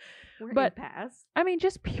 We're But pass. I mean,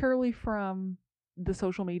 just purely from the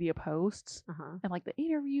social media posts Uh-huh. and like the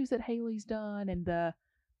interviews that Hailey's done and the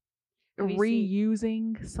Have you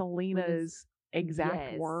reusing Selena's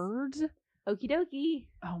exact Yes. words. Okie dokie.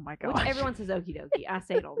 Oh my god. Which everyone says okie dokie. I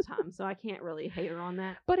say it all the time, so I can't really hate her on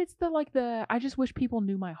that. But it's the I just wish people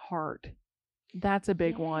knew my heart. That's a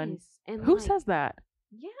big one. Yes, and Who like, says that?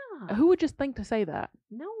 Yeah. Who would just think to say that?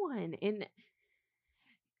 No one. And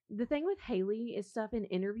the thing with Hailey is stuff in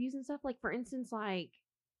interviews and stuff, like for instance, like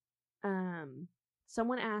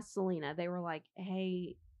someone asked Selena, they were like,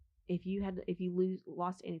 hey, if you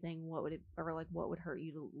lost anything, what would hurt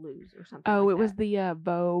you to lose or something? Oh, like it was that. the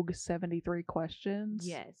Vogue 73 questions.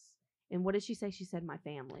 Yes. And what did she say? She said my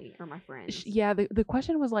family or my friends. Yeah, the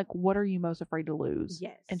question was like, what are you most afraid to lose?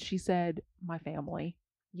 Yes. And she said, my family.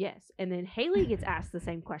 Yes. And then Hailey gets asked the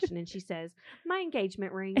same question and she says, my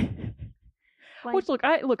engagement ring. Like, Which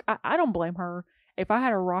I don't blame her. If I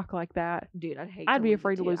had a rock like that, dude, I'd be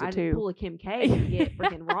afraid to lose it I'd too. pull a Kim K and get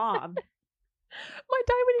freaking robbed. My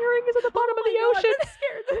diamond earring is at the bottom of the ocean. That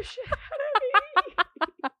scared the shit out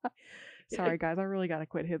of me. Sorry, guys. I really got to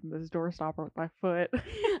quit hitting this door stopper with my foot.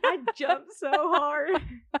 I jumped so hard.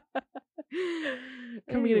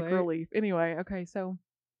 Comedic relief. Anyway, okay, so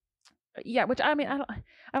yeah, which I mean,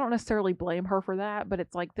 I don't necessarily blame her for that, but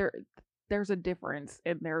it's like there's a difference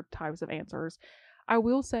in their types of answers. I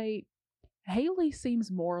will say, Hailey seems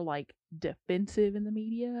more like defensive in the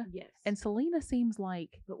media. Yes. And Selena seems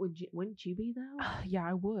like... But wouldn't you be though? Yeah,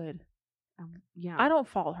 I would. Yeah. I don't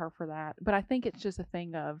fault her for that, but I think it's just a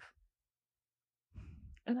thing of...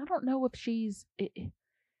 And I don't know if she's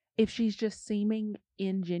just seeming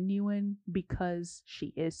ingenuine because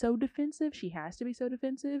she is so defensive. She has to be so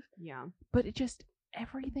defensive. Yeah. But it just...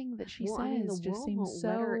 Everything that she says just seems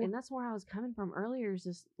so... And that's where I was coming from earlier, is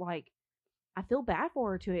just like... I feel bad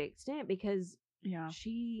for her to an extent because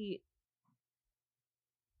she...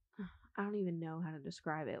 I don't even know how to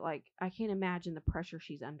describe it. Like, I can't imagine the pressure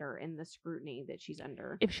she's under and the scrutiny that she's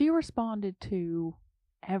under. If she responded to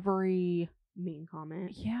every... mean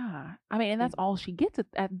comment. Yeah. I mean, and that's all she gets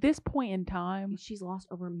at this point in time. She's lost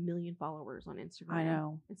over 1 million followers on Instagram. I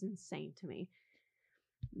know. It's insane to me.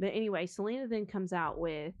 But anyway, Selena then comes out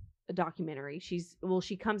with a documentary. She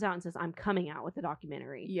comes out and says, I'm coming out with a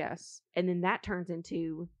documentary. Yes. And then that turns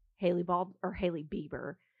into Hailey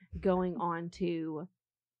Bieber going on to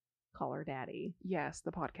Call Her Daddy. Yes,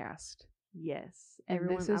 the podcast. Yes. And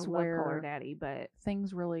everyone, this is where Call Her Daddy, but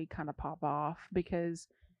things really kind of pop off because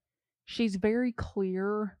she's very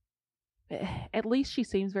clear. At least she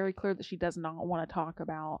seems very clear that she does not want to talk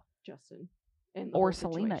about Justin or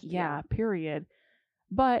Selena. Yeah, period.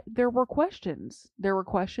 But there were questions. There were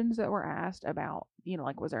questions that were asked about,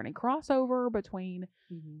 like, was there any crossover between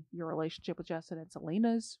your relationship with Justin and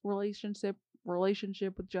Selena's relationship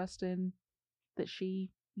with Justin that she,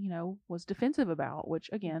 was defensive about, which,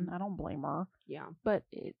 again, I don't blame her. Yeah. But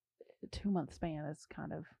a 2-month span is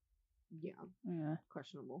kind of... Yeah.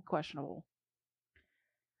 Questionable.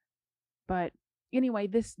 But anyway,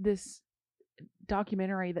 this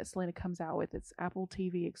documentary that Selena comes out with, it's Apple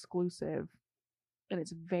TV exclusive. And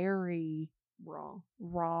it's very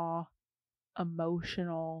raw,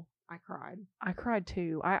 emotional. I cried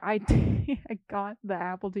too. I got the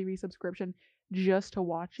Apple TV subscription just to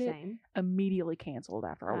watch it. Same. Immediately canceled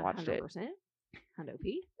after I watched 100%. it.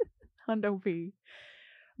 Hundo P.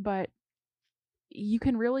 But you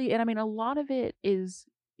can really, and I mean, a lot of it is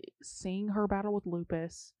seeing her battle with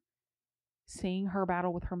lupus, seeing her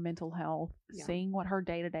battle with her mental health, seeing what her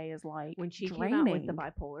day-to-day is like. When she came out with the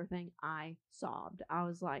bipolar thing, I sobbed. I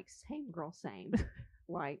was like, same girl, same.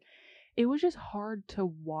 Like, it was just hard to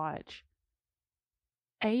watch.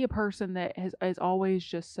 A person that is always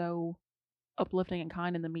just so uplifting and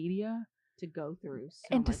kind in the media to go through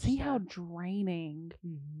and to see how draining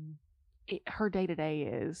her day-to-day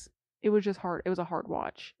is. It was just hard. It was a hard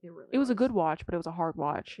watch. It was a good watch, but it was a hard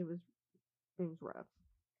watch. It was rough.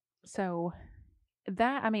 So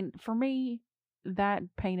that, I mean, for me, that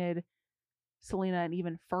painted Selena in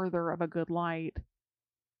even further of a good light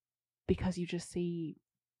because you just see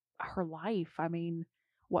her life. I mean,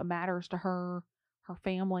 what matters to her, her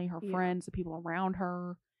family, her friends, the people around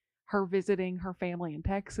her, her visiting her family in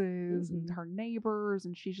Texas and her neighbors.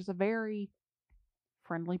 And she's just a very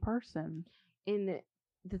friendly person. And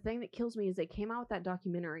the thing that kills me is they came out with that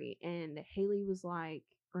documentary and Hailey was like,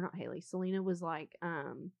 or not Hailey, Selena was like,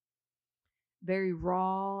 very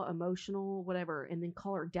raw, emotional, whatever. And then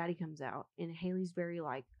Call Her Daddy comes out and Hailey's very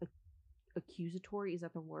like accusatory. Is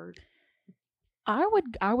that the word? I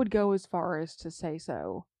would go as far as to say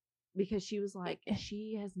so. Because she was like,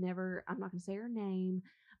 she has never, I'm not going to say her name,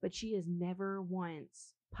 but she has never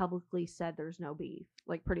once publicly said there's no beef.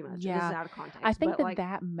 Like, pretty much. Yeah. This is out of context. I think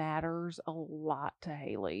that matters a lot to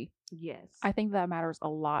Hailey. Yes. I think that matters a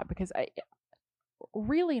lot because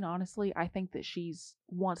really and honestly, I think that she's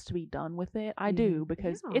wants to be done with it. I do,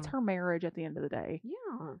 because it's her marriage at the end of the day.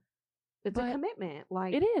 Yeah. It's a commitment.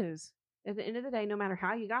 Like, it is. At the end of the day, no matter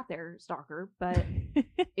how you got there, stalker, but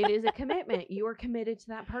it is a commitment. You are committed to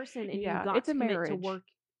that person, and you've got to commit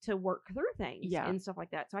to work through things and stuff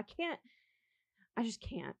like that. So I just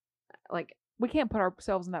can't. Like, we can't put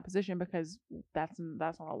ourselves in that position because that's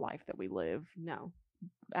not a life that we live. No,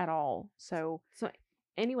 at all. So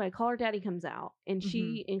anyway, Call Her Daddy comes out, and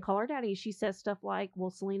she in Call Her Daddy, she says stuff like,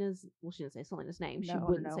 she didn't say Selena's name. She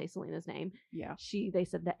wouldn't say Selena's name. Yeah. They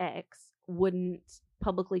said the ex wouldn't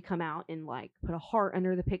publicly come out and like put a heart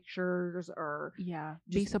under the pictures or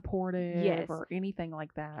be supportive or anything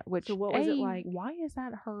like that. Which, so what was it like? Why is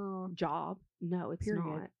that her job? No, it's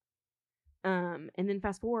not. And then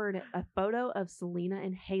fast forward, a photo of Selena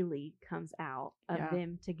and Hailey comes out of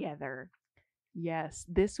them together. Yes,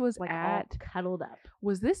 this was like all cuddled up.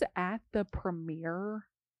 Was this at the premiere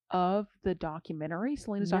of the documentary,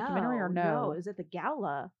 Selena's documentary, or no? No, it was at the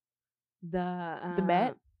gala. The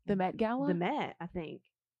Met Gala? The Met, I think.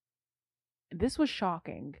 This was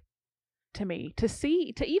shocking to me to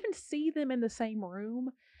even see them in the same room.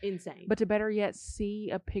 Insane. But to better yet see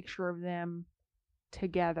a picture of them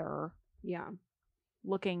together. Yeah.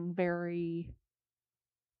 Looking very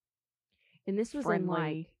And this was friendly. In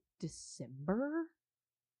like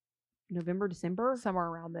November, December? Somewhere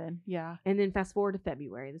around then, yeah. And then fast forward to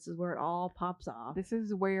February. This is where it all pops off. This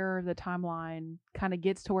is where the timeline kind of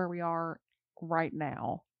gets to where we are right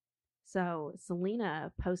now. So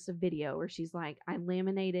Selena posts a video where she's like, I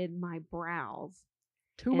laminated my brows.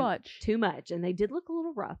 Too much. And they did look a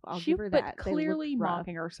little rough. I'll give her that. But clearly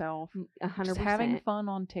mocking herself. 100%. Just having fun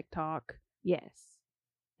on TikTok. Yes.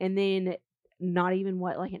 And then not even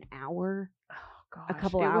like an hour? Oh, gosh. A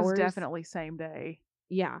couple hours. It was definitely same day.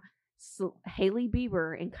 Yeah. So Hailey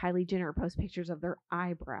Bieber and Kylie Jenner post pictures of their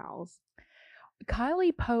eyebrows.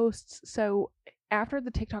 Kylie posts, so after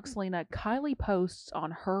the TikTok Selena, Kylie posts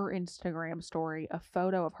on her Instagram story a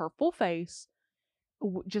photo of her full face,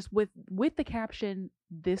 just with the caption,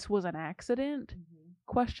 "This was an accident?" ?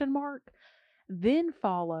 Then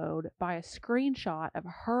followed by a screenshot of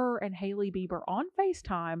her and Hailey Bieber on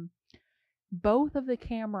FaceTime, both of the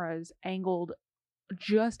cameras angled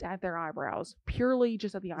just at their eyebrows, purely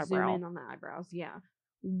just at the eyebrow. Zoom in on the eyebrows, yeah.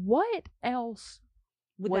 What else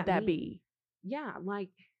would that be? Yeah,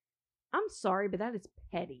 like, I'm sorry, but that is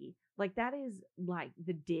petty. Like, that is like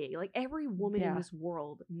the dig. Like, every woman in this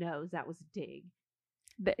world knows that was a dig.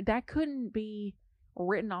 That couldn't be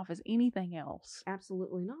written off as anything else.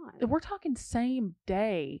 Absolutely not. We're talking same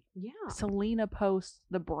day. Yeah. Selena posts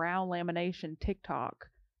the brow lamination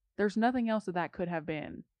TikTok. There's nothing else that could have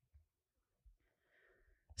been.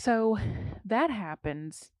 So that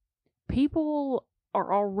happens. People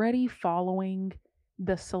are already following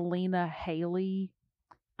the Selena Hailey,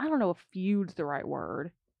 I don't know if feud's the right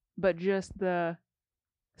word, but just the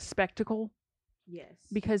spectacle. Yes.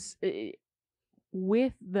 Because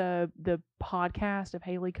with the podcast of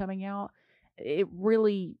Hailey coming out, it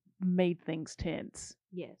really made things tense.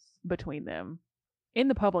 Yes. Between them. In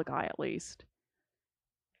the public eye, at least.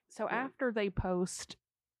 So after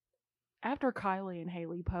Kylie and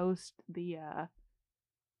Hailey post the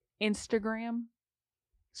Instagram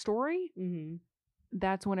story,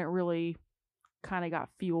 that's when it really kind of got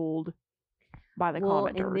fueled by the Well,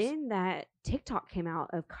 commenters. and then that TikTok came out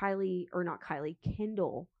of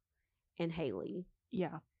Kendall and Hailey.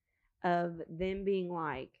 Yeah. Of them being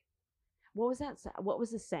like, what was that? What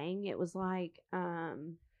was the saying? It was like,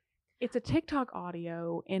 it's a TikTok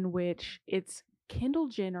audio in which it's Kendall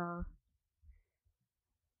Jenner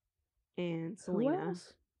and Selena.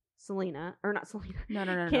 Selena, or not Selena.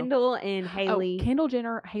 No. Kendall and Hailey. Oh, Kendall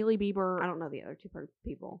Jenner, Hailey Bieber. I don't know the other two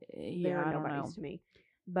people. Yeah, They're nobodies to me.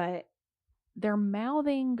 But they're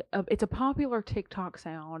mouthing. It's a popular TikTok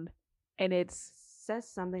sound, and it says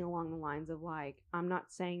something along the lines of like, "I'm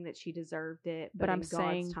not saying that she deserved it, but I'm God's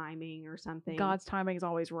saying timing or something. God's timing is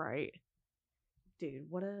always right." Dude,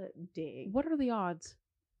 what a dig! What are the odds?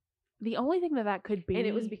 The only thing that could be, and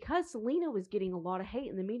it was because Selena was getting a lot of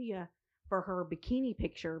hate in the media for her bikini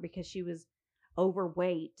picture because she was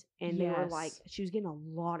overweight, and they were like, she was getting a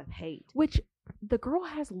lot of hate. Which the girl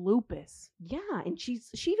has lupus. Yeah, and she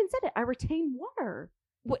even said it. I retain water.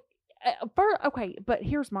 What? Okay, but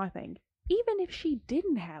here's my thing. Even if she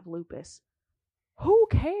didn't have lupus, who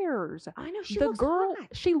cares? I know the looks girl. hot.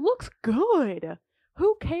 She looks good.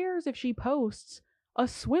 Who cares if she posts a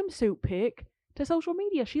swimsuit pic to social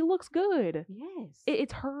media? She looks good. Yes.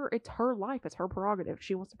 It's her life. It's her prerogative.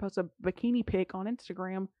 She wants to post a bikini pic on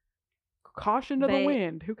Instagram. Caution to the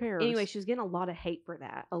wind. Who cares? Anyway, she was getting a lot of hate for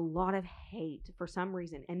that. A lot of hate for some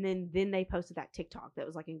reason. And then they posted that TikTok that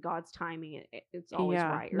was like, in God's timing, it's always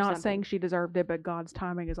right. Or not something. saying she deserved it, but God's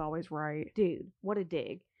timing is always right. Dude, what a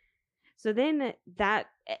dig. So then that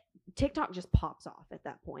TikTok just pops off at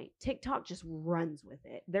that point. TikTok just runs with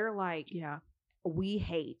it. They're like, yeah, we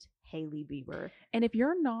hate Hailey Bieber. And if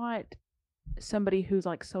you're not somebody who's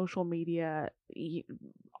like social media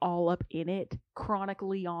all up in it,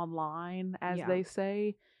 chronically online, as they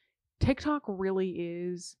say, TikTok really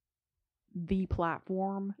is the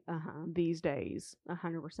platform these days.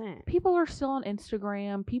 100%. People are still on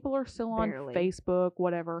Instagram. People are still on Facebook,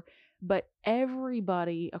 whatever. But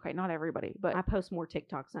everybody, okay, not everybody, but I post more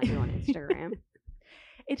TikToks than I do on Instagram.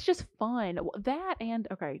 It's just fun. That and,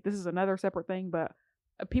 okay, this is another separate thing, but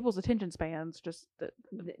people's attention spans just,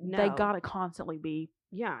 they gotta constantly be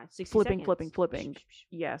flipping.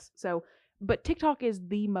 Yes. So, but TikTok is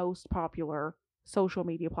the most popular social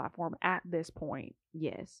media platform at this point.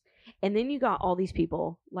 Yes. And then you got all these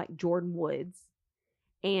people like Jordan Woods.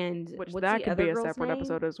 And which that could be a separate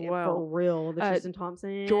episode as well. For real. The Tristan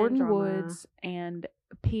Thompson. Jordan Woods and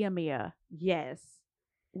Pia Mia. Yes.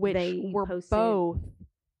 Which were both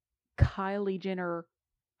Kylie Jenner.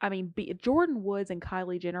 I mean, Jordan Woods and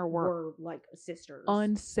Kylie Jenner were like sisters.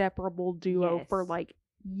 Inseparable duo for like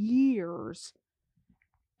years.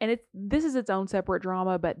 And this is its own separate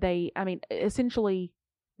drama, but essentially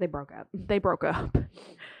they broke up.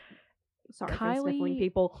 Sorry, Kylie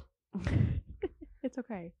people. It's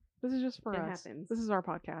okay. This is just for us. Happens. This is our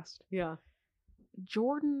podcast. Yeah.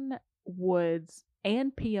 Jordan Woods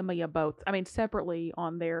and Pia Mia both, separately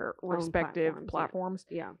on their respective platforms.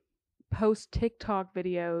 Yeah. Post TikTok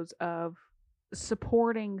videos of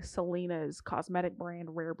supporting Selena's cosmetic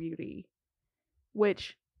brand Rare Beauty,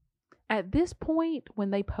 which at this point,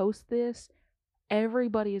 when they post this,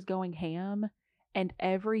 everybody is going ham and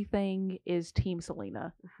everything is Team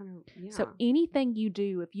Selena. Yeah. So anything you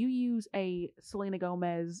do, if you use a Selena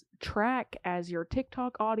Gomez track as your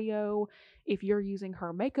TikTok audio, if you're using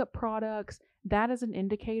her makeup products, that is an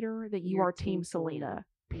indicator that you're are Team Selena.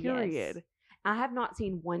 Period. Yes. I have not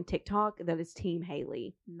seen one TikTok that is Team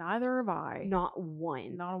Hailey. Neither have I. Not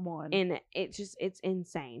one. Not one. And it's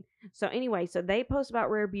insane. So anyway, so they post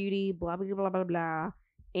about Rare Beauty, blah, blah, blah, blah, blah.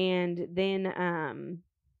 And then,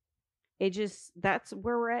 that's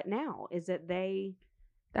where we're at now, is that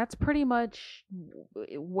that's pretty much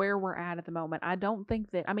where we're at the moment. I don't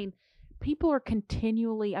think that, people are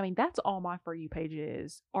continually, that's all my For You page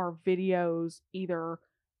is, are videos either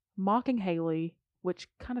mocking Hailey, which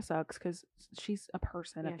kind of sucks because she's a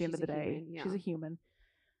person at the end of the day. She's a human.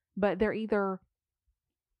 But they're either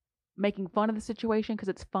making fun of the situation because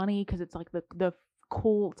it's funny, because it's like the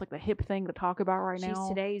cool, it's like the hip thing to talk about right now. She's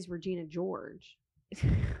today's Regina George.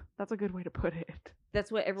 That's a good way to put it.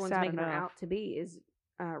 That's what everyone's making her out to be, is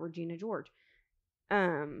Regina George.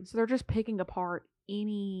 So they're just picking apart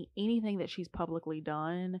anything that she's publicly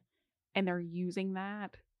done, and they're using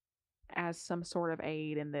that as some sort of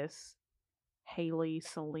aid in this Hailey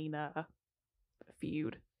Selena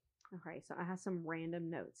feud. Okay, so I have some random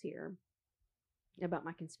notes here about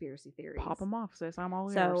my conspiracy theories. Pop them off, sis. I'm all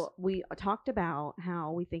ears. So we talked about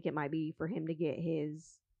how we think it might be for him to get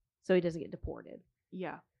so he doesn't get deported.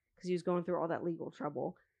 Yeah. Because he was going through all that legal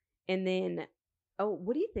trouble. And then,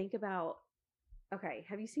 what do you think about Okay,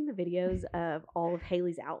 have you seen the videos of all of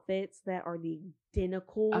Hailey's outfits that are the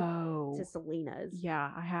identical to Selena's?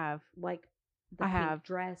 Yeah, I have. Like the pink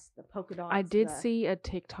dress, the polka dots. I did see a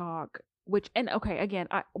TikTok, again,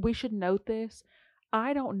 we should note this.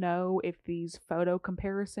 I don't know if these photo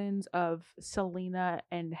comparisons of Selena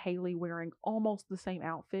and Hailey wearing almost the same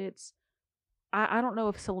outfits, I don't know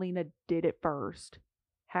if Selena did it first.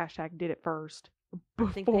 # did it first.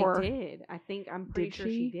 Before. I think they did. I'm pretty sure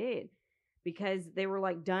she did. Because they were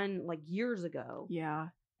like done like years ago. Yeah.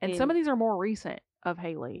 And some of these are more recent of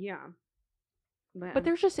Hailey. Yeah. But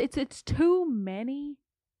there's just, it's too many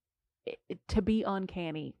to be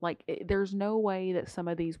uncanny. Like, there's no way that some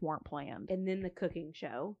of these weren't planned. And then the cooking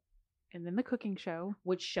show.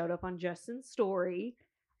 Which showed up on Justin's story.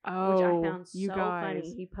 Oh, which I found so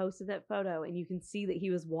funny. He posted that photo, and you can see that he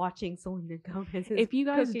was watching Selena Gomez. If you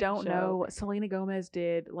guys don't know, Selena Gomez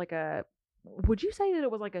did like would you say that it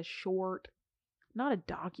was like a short, not a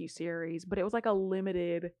docu-series, but it was like a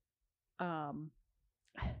limited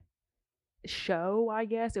show, I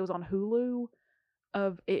guess. It was on Hulu.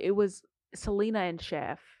 It was Selena and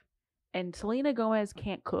Chef. And Selena Gomez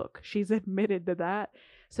can't cook. She's admitted to that.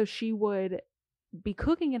 So she would be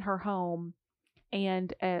cooking in her home,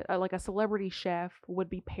 and like a celebrity chef would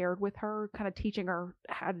be paired with her, kind of teaching her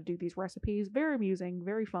how to do these recipes. Very amusing,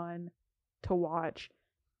 very fun to watch.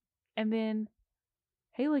 And then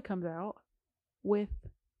Hailey comes out with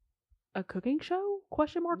a cooking show? ?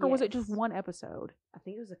 Or was it just one episode? I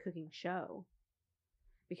think it was a cooking show.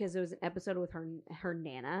 Because it was an episode with her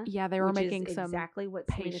Nana. Yeah, they were making some exactly what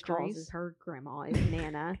pastries. Selena calls her grandma is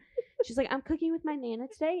Nana. She's like, I'm cooking with my Nana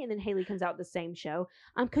today. And then Hailey comes out the same show.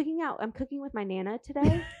 I'm cooking with my Nana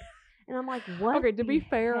today. And I'm like, what? Okay, to be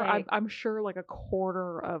fair, I'm sure like a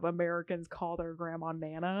quarter of Americans call their grandma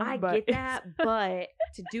Nana. I get that, but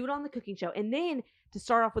to do it on the cooking show. And then to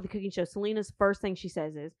start off with the cooking show, Selena's first thing she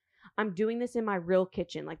says is, I'm doing this in my real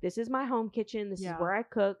kitchen. Like, this is my home kitchen. This is where I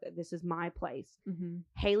cook. This is my place. Mm-hmm.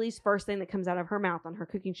 Hailey's first thing that comes out of her mouth on her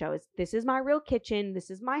cooking show is, this is my real kitchen. This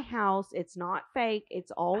is my house. It's not fake.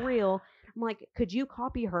 It's all real. I'm like, could you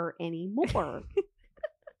copy her anymore?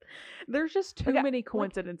 There's just too many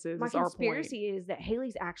coincidences. My conspiracy is that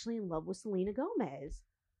Hailey's actually in love with Selena Gomez.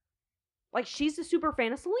 Like, she's a super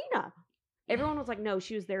fan of Selena. Everyone was like, no,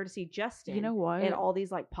 she was there to see Justin. You know what? And all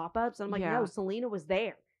these like pop-ups. And I'm like, no, Selena was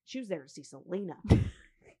there. She was there to see Selena.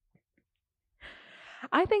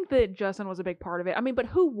 I think that Justin was a big part of it. I mean, but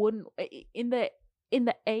who wouldn't, in the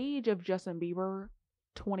age of Justin Bieber,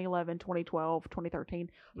 2011, 2012, 2013,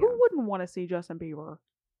 who wouldn't want to see Justin Bieber?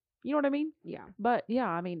 You know what I mean? Yeah. But yeah,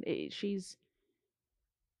 I mean,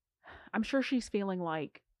 I'm sure she's feeling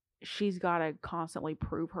like she's got to constantly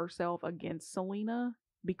prove herself against Selena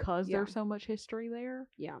because there's so much history there.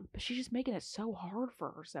 Yeah. But she's just making it so hard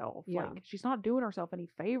for herself. Yeah. Like, she's not doing herself any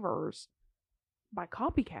favors by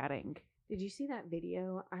copycatting. Did you see that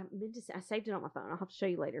video? I saved it on my phone. I'll have to show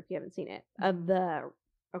you later if you haven't seen it.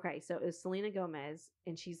 Okay, so it was Selena Gomez,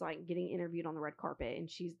 and she's like getting interviewed on the red carpet, and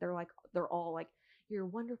they're all like, you're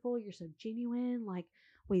wonderful, you're so genuine, like,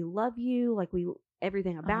 we love you, like,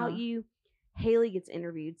 everything about you. Hailey gets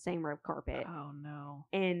interviewed, same red carpet. Oh no.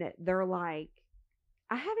 And they're like,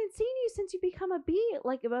 I haven't seen you since you become a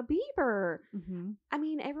Bieber. Mm-hmm. I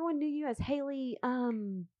mean, everyone knew you as Hailey. Oh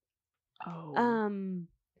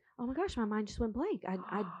my gosh, my mind just went blank.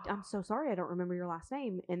 I'm so sorry, I don't remember your last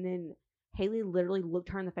name. And then Hailey literally looked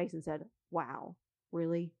her in the face and said, "Wow,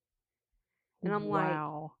 really?" And I'm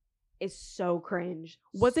like, it's so cringe.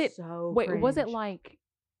 Was it like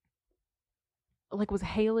was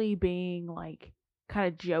Hailey being like kind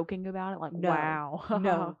of joking about it? Like, no, wow.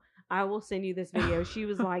 No. I will send you this video. She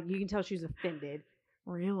was like, you can tell she was offended.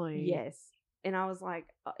 Really? Yes. And I was like,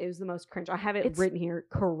 it was the most cringe. I have it written here,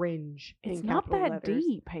 cringe. It's not that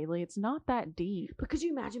deep, Hailey. It's not that deep. But could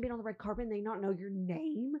you imagine being on the red carpet and they not know your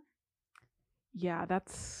name? Yeah, but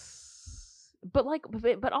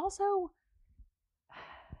also,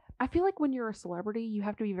 I feel like when you're a celebrity, you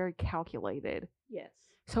have to be very calculated. Yes.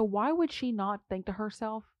 So why would she not think to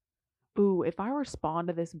herself, ooh, if I respond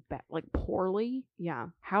to this poorly,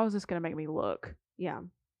 how is this going to make me look? Yeah.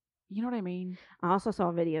 You know what I mean? I also saw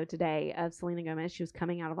a video today of Selena Gomez. She was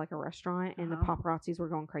coming out of like a restaurant and the paparazzis were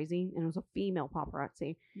going crazy, and it was a female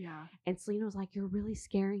paparazzi. Yeah. And Selena was like, you're really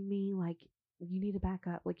scaring me. Like, you need to back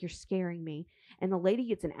up. Like, you're scaring me. And the lady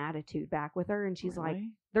gets an attitude back with her, and she's like,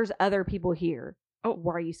 there's other people here. Oh,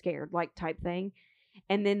 why are you scared? Like, type thing.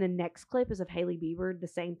 And then the next clip is of Hailey Bieber, the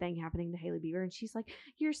same thing happening to Hailey Bieber. And she's like,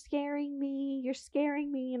 you're scaring me. You're scaring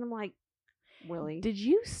me. And I'm like, really? Did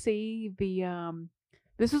you see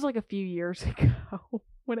this was like a few years ago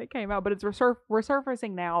when it came out, but it's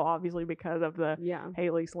resurfacing now, obviously, because of the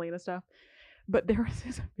Hailey Selena stuff. But there was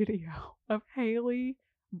this video of Hailey,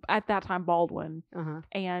 at that time Baldwin,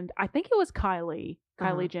 and I think it was Kylie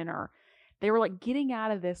Jenner. They were like getting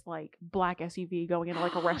out of this like black SUV going into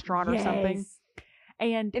like a restaurant or something.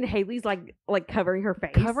 And Hailey's like covering her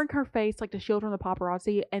face. Like to shield from the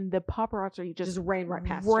paparazzi, and the paparazzi just ran right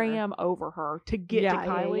past ram over her to get to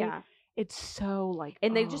Kylie. Yeah. It's so like,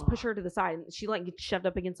 and they just push her to the side, and she like gets shoved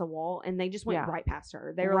up against a wall, and they just went right past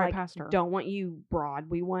her. They were right like, past her. Don't want you, broad.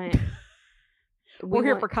 We want. We're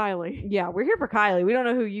here for Kylie. Yeah, we're here for Kylie. We don't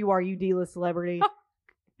know who you are, you D-list celebrity.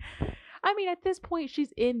 I mean, at this point,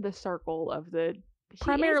 she's in the circle of the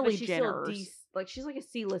primarily Jenners. She's like a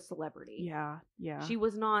C-list celebrity. Yeah. She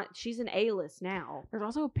was not. She's an A-list now. There's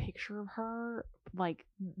also a picture of her. Like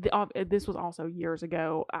this was also years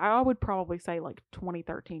ago. I would probably say like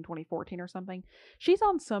 2013, 2014 or something. She's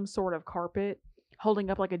on some sort of carpet,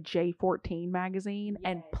 holding up like a J14 magazine,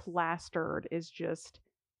 and plastered is just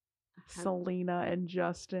Selena and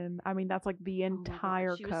Justin. I mean, that's like the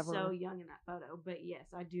entire she cover. She was so young in that photo, but yes,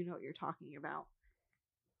 I do know what you're talking about.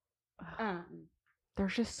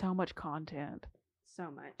 There's just so much content.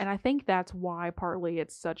 So much. And I think that's why partly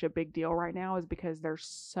it's such a big deal right now, is because there's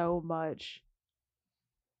so much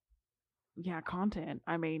content.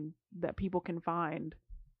 I mean, that people can find.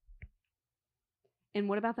 And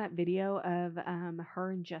what about that video of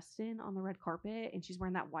her and Justin on the red carpet, and she's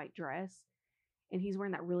wearing that white dress, and he's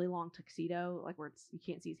wearing that really long tuxedo, like where you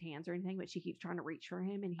can't see his hands or anything, but she keeps trying to reach for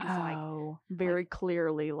him, and he's very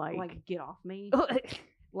clearly like get off me.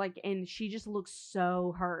 Like, and she just looks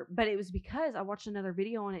so hurt. But it was because I watched another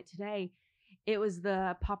video on it today. It was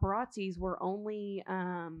the paparazzis were only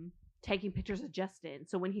taking pictures of Justin.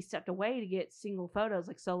 So when he stepped away to get single photos,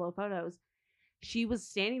 like solo photos, she was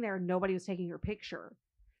standing there and nobody was taking her picture.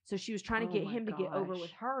 So she was trying to get him to get over with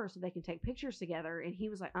her so they can take pictures together. And he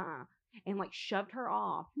was like, and like shoved her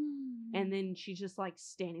off. And then she's just like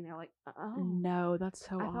standing there like, no, that's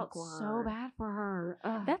so awkward. I felt so bad for her.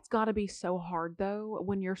 That's got to be so hard though,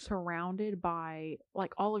 when you're surrounded by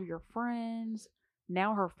like all of your friends,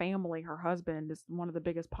 now her family, her husband is one of the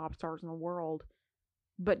biggest pop stars in the world,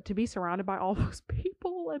 but to be surrounded by all those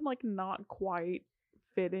people and like not quite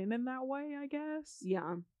fit in that way, I guess.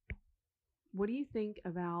 Yeah. What do you think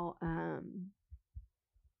about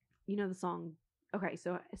the song? Okay,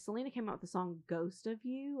 so Selena came out with the song "Ghost of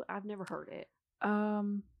You." I've never heard it.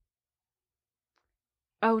 Oh,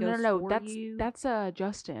 Ghost no, that's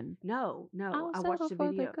Justin. No, I watched the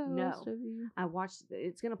video. No, I watched.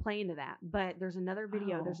 It's gonna play into that, but there's another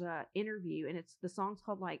video. There's a interview, and the song's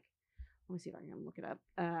called like. Let me see if I can look it up.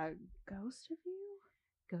 Ghost of You.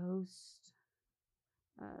 Ghost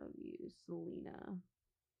of You, Selena.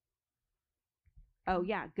 Oh,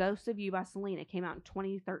 yeah. Ghost of You by Selena came out in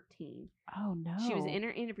 2013. Oh, no. She was in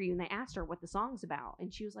her interview, and they asked her what the song's about.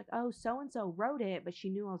 And she was like, oh, so-and-so wrote it, but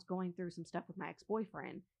she knew I was going through some stuff with my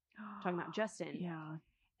ex-boyfriend. Talking about Justin. Yeah.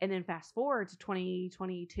 And then fast forward to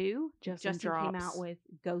 2022. Justin came out with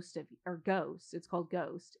Ghost. It's called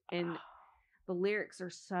Ghost. And the lyrics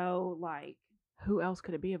are so like... Who else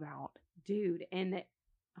could it be about? Dude, and...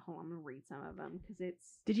 Hold on, I'm going to read some of them because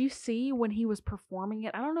it's... Did you see when he was performing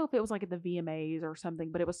it? I don't know if it was like at the VMAs or something,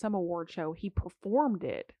 but it was some award show. He performed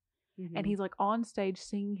it. Mm-hmm. And he's like on stage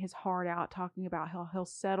singing his heart out, talking about how he'll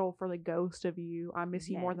settle for the ghost of you. I miss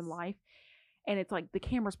you more than life. And it's like the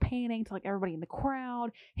camera's panning to like everybody in the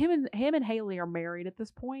crowd. Him and Hailey are married at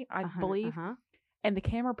this point, I believe. And the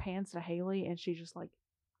camera pans to Hailey and she's just like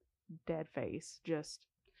dead face, just...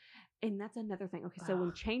 And that's another thing. Okay, so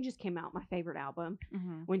when Changes came out, my favorite album,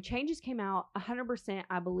 when Changes came out, 100%,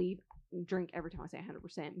 I believe, drink every time I say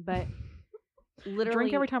 100%, but literally...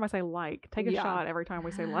 Drink every time I say like. Take a shot every time we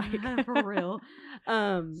say like. For real.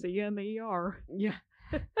 See you in the ER. Yeah.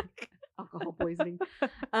 Alcohol poisoning.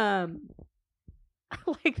 Like,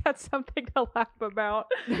 that's something to laugh about.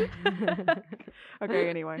 Okay,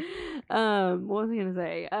 anyway. What was I going to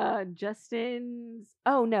say? Justin's...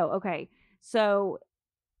 Oh, no, okay. So...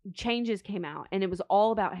 Changes came out and it was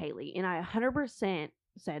all about Hailey, and I 100%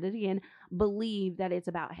 said it again, believe that it's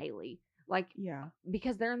about Hailey, like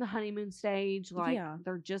because they're in the honeymoon stage, like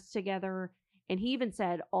they're just together, and he even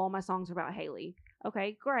said all my songs are about Hailey.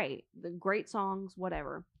 Okay, great, the great songs,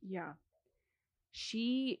 whatever.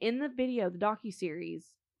 She in the video, the docuseries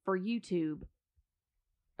for YouTube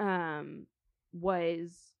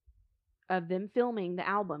was of them filming the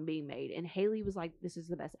album being made, and Hailey was like, this is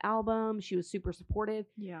the best album. She was super supportive.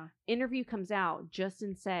 Interview comes out,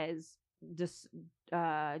 Justin says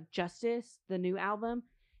Justice, the new album,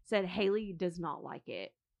 said Hailey does not like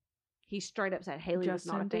it. he straight up said Hailey was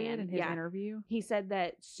not a Justin fan. did in his interview. He said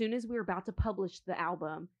that as soon as we were about to publish the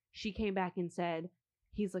album, she came back and said,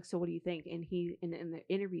 he's like, so what do you think? And he, in the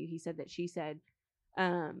interview, he said that she said,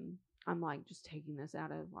 I'm like just taking this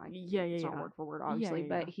out of like, it's not word for word, obviously,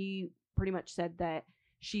 but he pretty much said that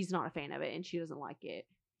she's not a fan of it and she doesn't like it.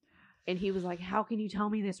 And he was like, how can you tell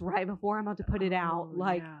me this right before I'm about to put it out?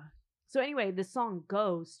 Like, so anyway, the song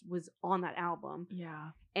Ghost was on that album. Yeah.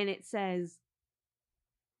 And it says,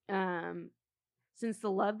 since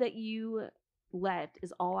the love that you left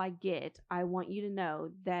is all I get, I want you to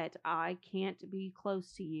know that I can't be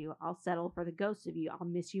close to you. I'll settle for the ghost of you. I'll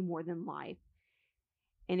miss you more than life.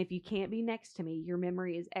 And if you can't be next to me, your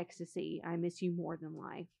memory is ecstasy. I miss you more than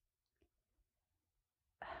life.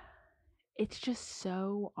 It's just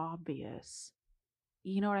so obvious.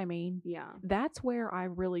 You know what I mean? Yeah. That's where I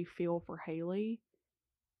really feel for Hailey.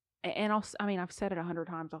 And I've said it 100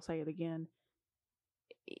 times. I'll say it again.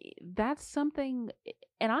 That's something,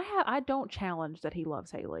 and I don't challenge that he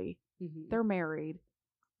loves Hailey. Mm-hmm. They're married,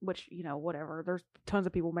 which, whatever. There's tons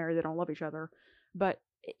of people married that don't love each other. But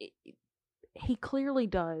he clearly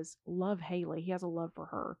does love Hailey. He has a love for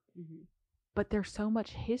her. Mm-hmm. But there's so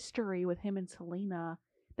much history with him and Selena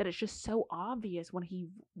that it's just so obvious when he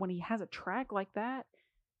has a track like that.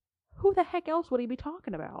 Who the heck else would he be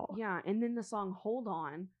talking about? Yeah, and then the song Hold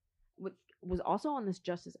On was also on this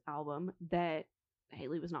Justice album that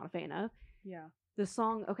Hailey was not a fan of. Yeah. The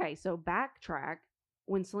song, okay, so backtrack,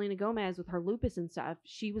 when Selena Gomez with her lupus and stuff,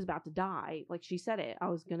 she was about to die. Like she said it, I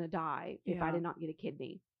was going to die if I did not get a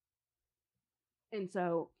kidney. And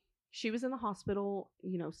so she was in the hospital,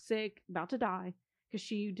 sick, about to die, because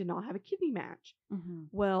she did not have a kidney match. Mm-hmm.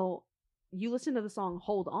 Well, you listen to the song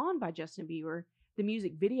Hold On by Justin Bieber, the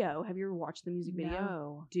music video. Have you ever watched the music video?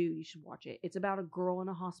 No. Dude, you should watch it. It's about a girl in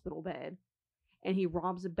a hospital bed, and he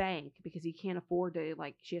robs a bank because he can't afford to,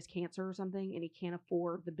 she has cancer or something, and he can't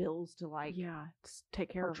afford the bills to, take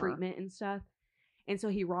care of treatment and stuff. And so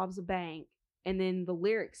he robs a bank, and then the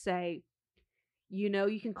lyrics say,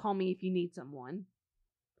 you can call me if you need someone.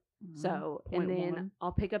 Mm-hmm. So, and then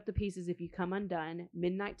I'll pick up the pieces if you come undone.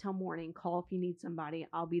 Midnight till morning, call if you need somebody.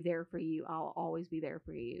 I'll be there for you. I'll always be there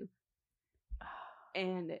for you.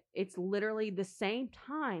 And it's literally the same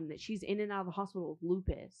time that she's in and out of the hospital with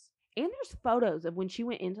lupus. And there's photos of when she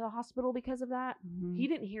went into the hospital because of that. Mm-hmm. He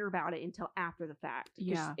didn't hear about it until after the fact.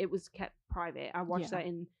 Yeah. It was kept private. I watched that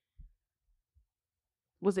in...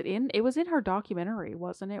 It was in her documentary,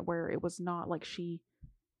 wasn't it? Where it was not like she...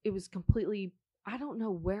 It was completely... I don't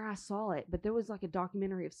know where I saw it, but there was a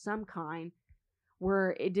documentary of some kind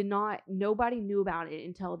where it did not... Nobody knew about it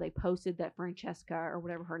until they posted that Francesca, or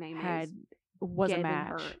whatever her name was a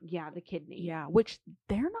match. The kidney. Yeah, which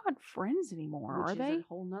they're not friends anymore, are they? A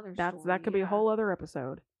whole nother story. That could be a whole other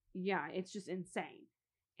episode. Yeah, it's just insane.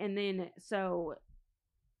 And then, so,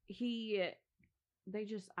 they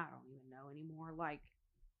just, I don't even know anymore.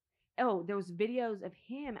 There was videos of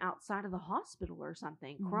him outside of the hospital or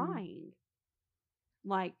something, mm-hmm. crying.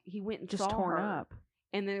 He went and just saw torn her. Up.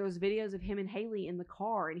 And there was videos of him and Hailey in the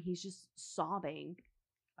car, and he's just sobbing.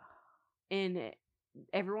 And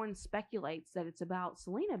everyone speculates that it's about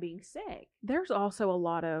Selena being sick. There's also a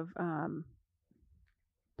lot of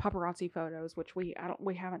paparazzi photos, which we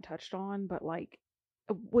haven't touched on, but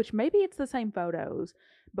which maybe it's the same photos,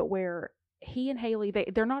 but where he and Hailey,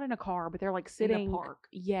 they're not in a car, but they're sitting in a park.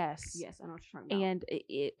 Yes, I know what you're talking about. And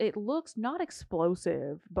it looks not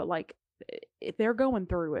explosive, but they're going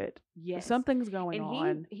through it. Yes, something's going on.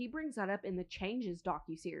 And he brings that up in the Changes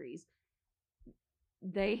docuseries.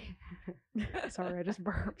 Sorry, I just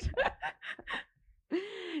burped.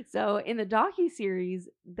 So in the docuseries,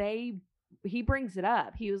 he brings it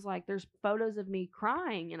up. He was like, "There's photos of me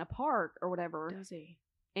crying in a park or whatever." Does he?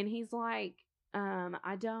 And he's like,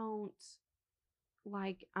 "I don't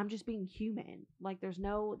I'm just being human. There's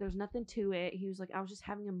nothing to it." He was like, "I was just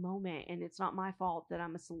having a moment, and it's not my fault that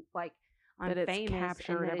I'm that famous, it's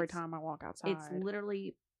captured and every time I walk outside. It's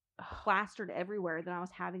literally plastered everywhere that I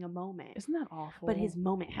was having a moment." Isn't that awful? But his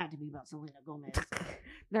moment had to be about Selena Gomez.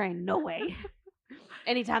 There ain't no way.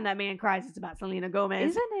 Anytime that man cries, it's about Selena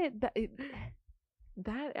Gomez. Isn't it?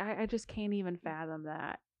 That I just can't even fathom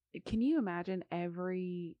that. Can you imagine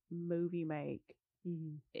every movie you make?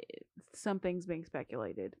 Mm-hmm. Something's being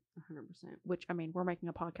speculated. 100%. Which, we're making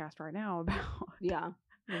a podcast right now about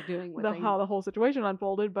we're doing how the whole situation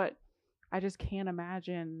unfolded, but I just can't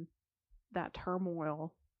imagine that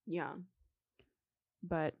turmoil. Yeah.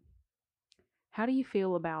 But how do you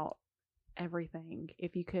feel about everything?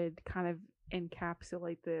 If you could kind of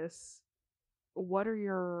encapsulate this, what are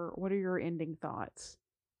your ending thoughts?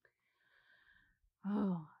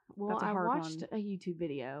 Oh, Well, That's a I hard watched one. a YouTube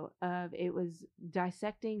video of it was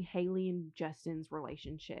dissecting Hailey and Justin's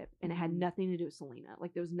relationship, and it had nothing to do with Selena.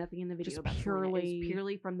 Like there was nothing in the video Just about Selena. It was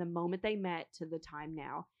purely from the moment they met to the time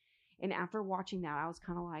now. And after watching that, I was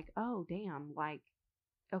kind of like, oh damn, like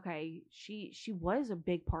okay, she was a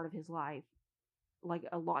big part of his life, like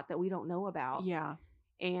a lot that we don't know about. Yeah.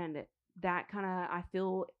 And that kind of I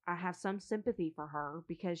feel I have some sympathy for her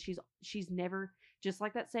because she's never, just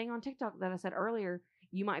like that saying on TikTok that I said earlier,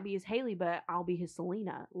 you might be his Hailey, but I'll be his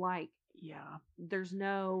Selena. Like Yeah. there's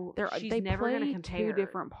no she's they never play gonna compare two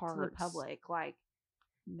different to parts. the public. Like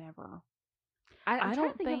Never. I'm I trying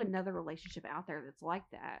don't to think think of another relationship out there that's like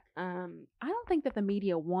that. I don't think that the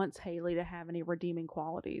media wants Hailey to have any redeeming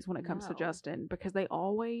qualities when it comes to No. Justin, because they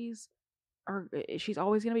always are. She's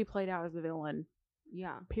always going to be played out as the villain.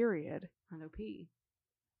 Yeah, Period. I know P.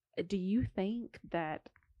 Do you think that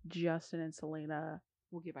Justin and Selena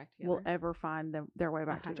We'll get back together. will ever find their way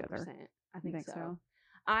back to each other? I You think so.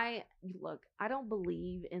 I don't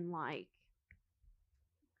believe in like,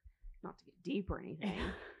 not to get deep or anything,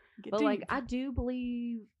 Get but deep. like I do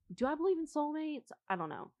believe. Do I believe in soulmates? I don't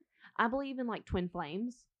know. I believe in like twin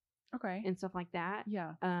flames Okay. and stuff like that.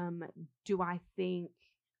 Yeah. Do I think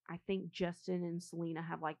Justin and Selena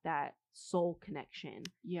have like that soul connection?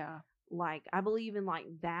 Yeah. Like I believe in like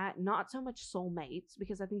that, not so much soulmates,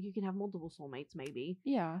 because I think you can have multiple soulmates maybe,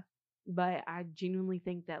 Yeah. but I genuinely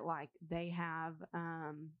think that like they have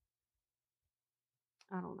I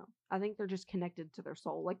don't know. I think they're just connected to their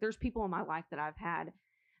soul. Like there's people in my life that I've had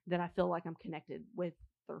that I feel like I'm connected with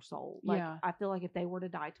their soul. Like Yeah. I feel like if they were to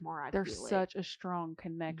die tomorrow, I'd There's feel such a strong it.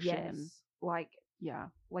 connection. Yes. Like Yeah.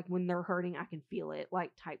 when they're hurting, I can feel it,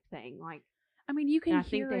 like type thing. Like I mean, you can and I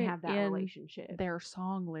hear think they it have that in relationship. their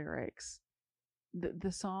song lyrics.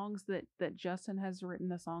 The songs that Justin has written,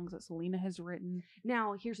 the songs that Selena has written.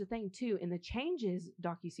 Now, here's the thing too. In the Changes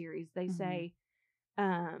docuseries, they say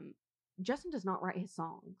Justin does not write his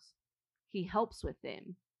songs. He helps with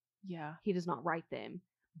them. Yeah. He does not write them.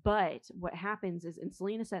 But what happens is, and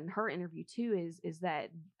Selena said in her interview too, is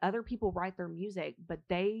that other people write their music, but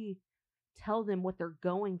they tell them what they're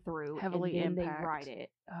going through, Heavily and then impact. they write it.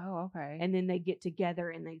 Oh, okay. And then they get together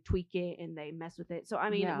and they tweak it and they mess with it. So I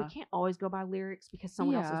mean, Yeah. we can't always go by lyrics because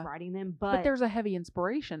someone else is writing them, but there's a heavy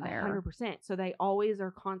inspiration there. 100%. So they always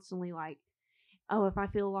are constantly like, oh, if I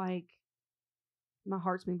feel like my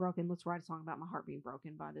heart's being broken, let's write a song about my heart being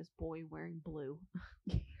broken by this boy wearing blue.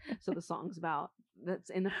 So the song's about, that's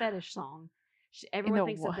in the fetish song. Everyone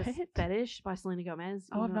thinks that this Fetish by Selena Gomez.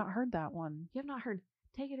 Oh, I've not heard that one. You have not heard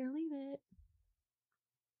Take It or Leave It.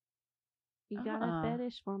 You got a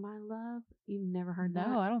fetish for my love. You've never heard that?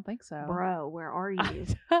 No, I don't think so. Bro, where are you?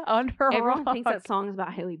 Everyone thinks that song is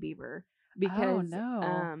about Hailey Bieber because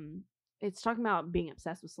it's talking about being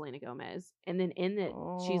obsessed with Selena Gomez. And then in it,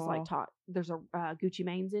 she's like, there's a Gucci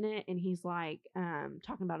Mane's in it, and he's like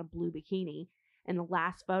talking about a blue bikini. And the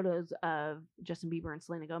last photos of Justin Bieber and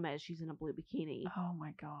Selena Gomez, she's in a blue bikini. Oh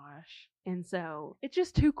my gosh. And so it's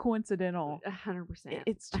just too coincidental. 100%.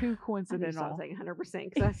 It's too coincidental. I was saying 100%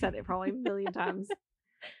 because I said it probably a million times.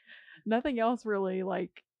 Nothing else really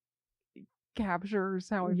like captures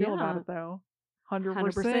how I feel about it though.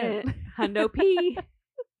 100%. Hundo P.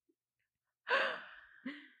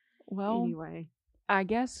 Well, anyway, I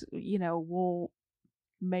guess, we'll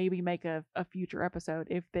maybe make a future episode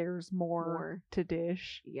if there's more to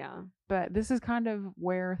dish. Yeah. But this is kind of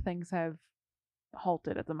where things have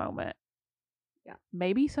halted at the moment. Yeah.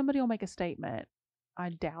 Maybe somebody will make a statement. I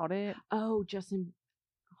doubt it. Oh, Justin,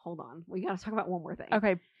 hold on. We got to talk about one more thing.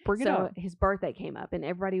 Okay, bring it up. So his birthday came up, and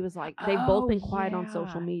everybody was like, they've both been quiet on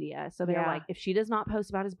social media. So they're like, if she does not post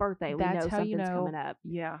about his birthday, we know something's coming up.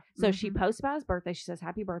 Yeah. So she posts about his birthday. She says,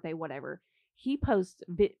 happy birthday, whatever. He posts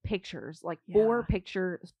pictures, like 4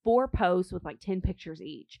 posts with like 10 pictures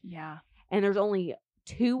each. Yeah. And there's only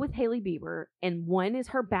 2 with Hailey Bieber, and one is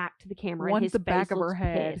her back to the camera. One's and his the back of her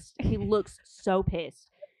head. Pissed. He looks so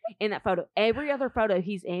pissed in that photo. Every other photo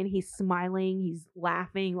he's in, he's smiling, he's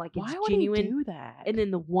laughing, like it's genuine. Why would he do that? And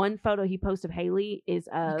then the one photo he posted of Hailey is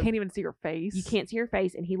of, you can't even see her face. You can't see her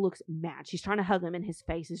face, and he looks mad. She's trying to hug him, and his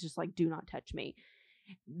face is just like, do not touch me.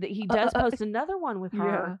 He does post another one with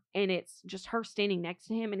her, and it's just her standing next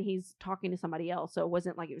to him, and he's talking to somebody else. So it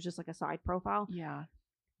wasn't like, it was just like a side profile. Yeah.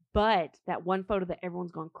 But that one photo that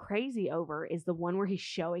everyone's gone crazy over is the one where he's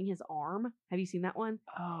showing his arm. Have you seen that one?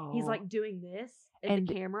 Oh. He's like doing this at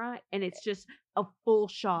the camera, and it's just a full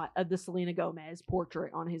shot of the Selena Gomez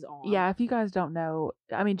portrait on his arm. Yeah, if you guys don't know,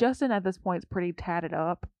 I mean, Justin at this point is pretty tatted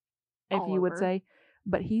up, if you would say,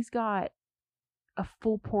 but he's got a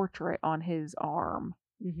full portrait on his arm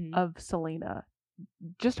of Selena,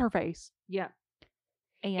 just her face. Yeah.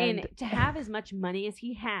 And to have as much money as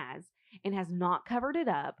he has and has not covered it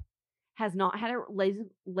up, has not had a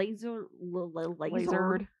laser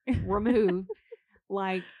removed,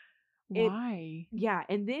 like why? Yeah,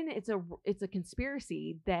 and then it's a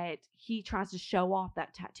conspiracy that he tries to show off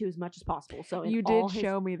that tattoo as much as possible. So you did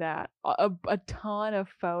show me that a ton of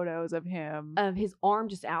photos of him, of his arm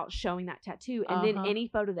just out showing that tattoo, and then any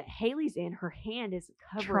photo that Hailey's in, her hand is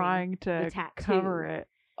covering the tattoo. Cover it.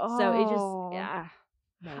 So it just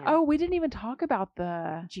man. Oh, we didn't even talk about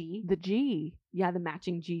the G. Yeah, the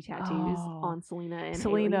matching G tattoos on Selena and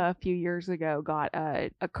Selena Hailey. A few years ago got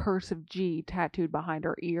a cursive G tattooed behind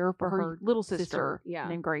her ear for her little sister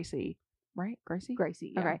named Gracie. Right? Gracie?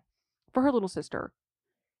 Gracie, yeah. Okay. For her little sister.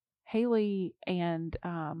 Hailey and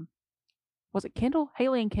was it Kendall?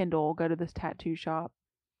 Hailey and Kendall go to this tattoo shop.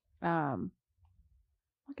 I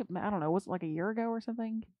don't know, was it like a year ago or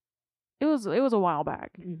something? It was a while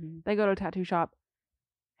back. Mm-hmm. They go to a tattoo shop.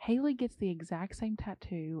 Hailey gets the exact same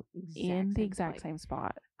tattoo in the exact same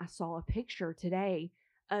spot. I saw a picture today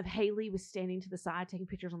of Hailey was standing to the side taking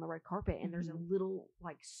pictures on the red carpet, and there's a little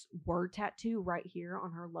like word tattoo right here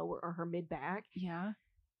on her lower or her mid back. Yeah.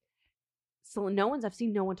 So I've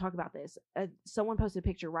seen no one talk about this. Someone posted a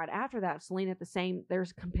picture right after that of Selena at the same.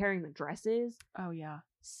 There's comparing the dresses. Oh yeah.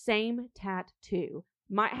 Same tattoo.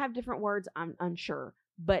 Might have different words. I'm unsure,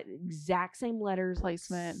 but exact same letters,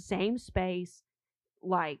 placement, same space.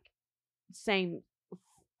 Like same,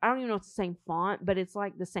 I don't even know if it's the same font, but it's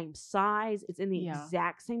like the same size. It's in the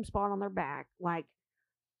exact same spot on their back. Like,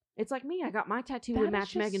 it's like me. I got my tattoo to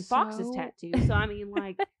match Megan Fox's tattoo. So I mean,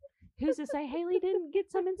 like, who's to say Hailey didn't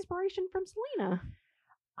get some inspiration from Selena?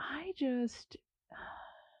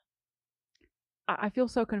 I feel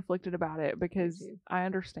so conflicted about it because I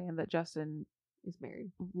understand that Justin is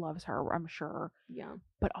married, loves her, I'm sure. Yeah,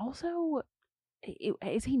 but also,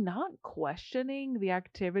 is he not questioning the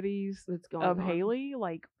activities that's going of on? Hailey?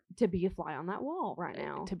 Like, to be a fly on that wall right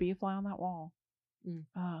now. To be a fly on that wall.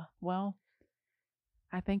 Well,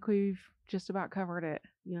 I think we've just about covered it.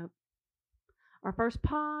 Yep. Our first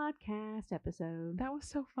podcast episode. That was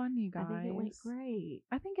so fun, you guys. I think it went great.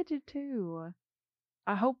 I think it did too.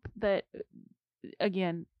 I hope that,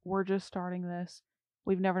 again, we're just starting this.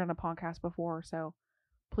 We've never done a podcast before, so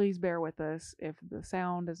please bear with us if the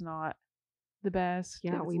sound is not the best.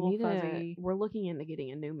 Yeah, we need fuzzy. We're looking into getting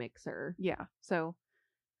a new mixer. Yeah, so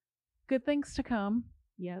good things to come.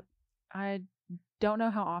 Yep. I don't know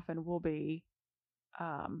how often we'll be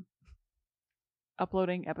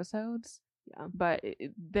uploading episodes. Yeah, but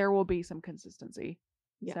there will be some consistency.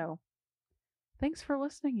 Yeah. So thanks for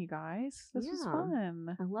listening, you guys. This was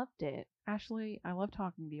fun. I loved it. Ashley, I love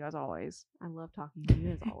talking to you as always. I love talking to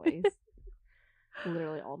you as always.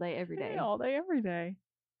 Literally all day, every day. All day, every day.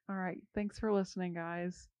 All right. Thanks for listening,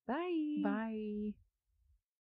 guys. Bye. Bye.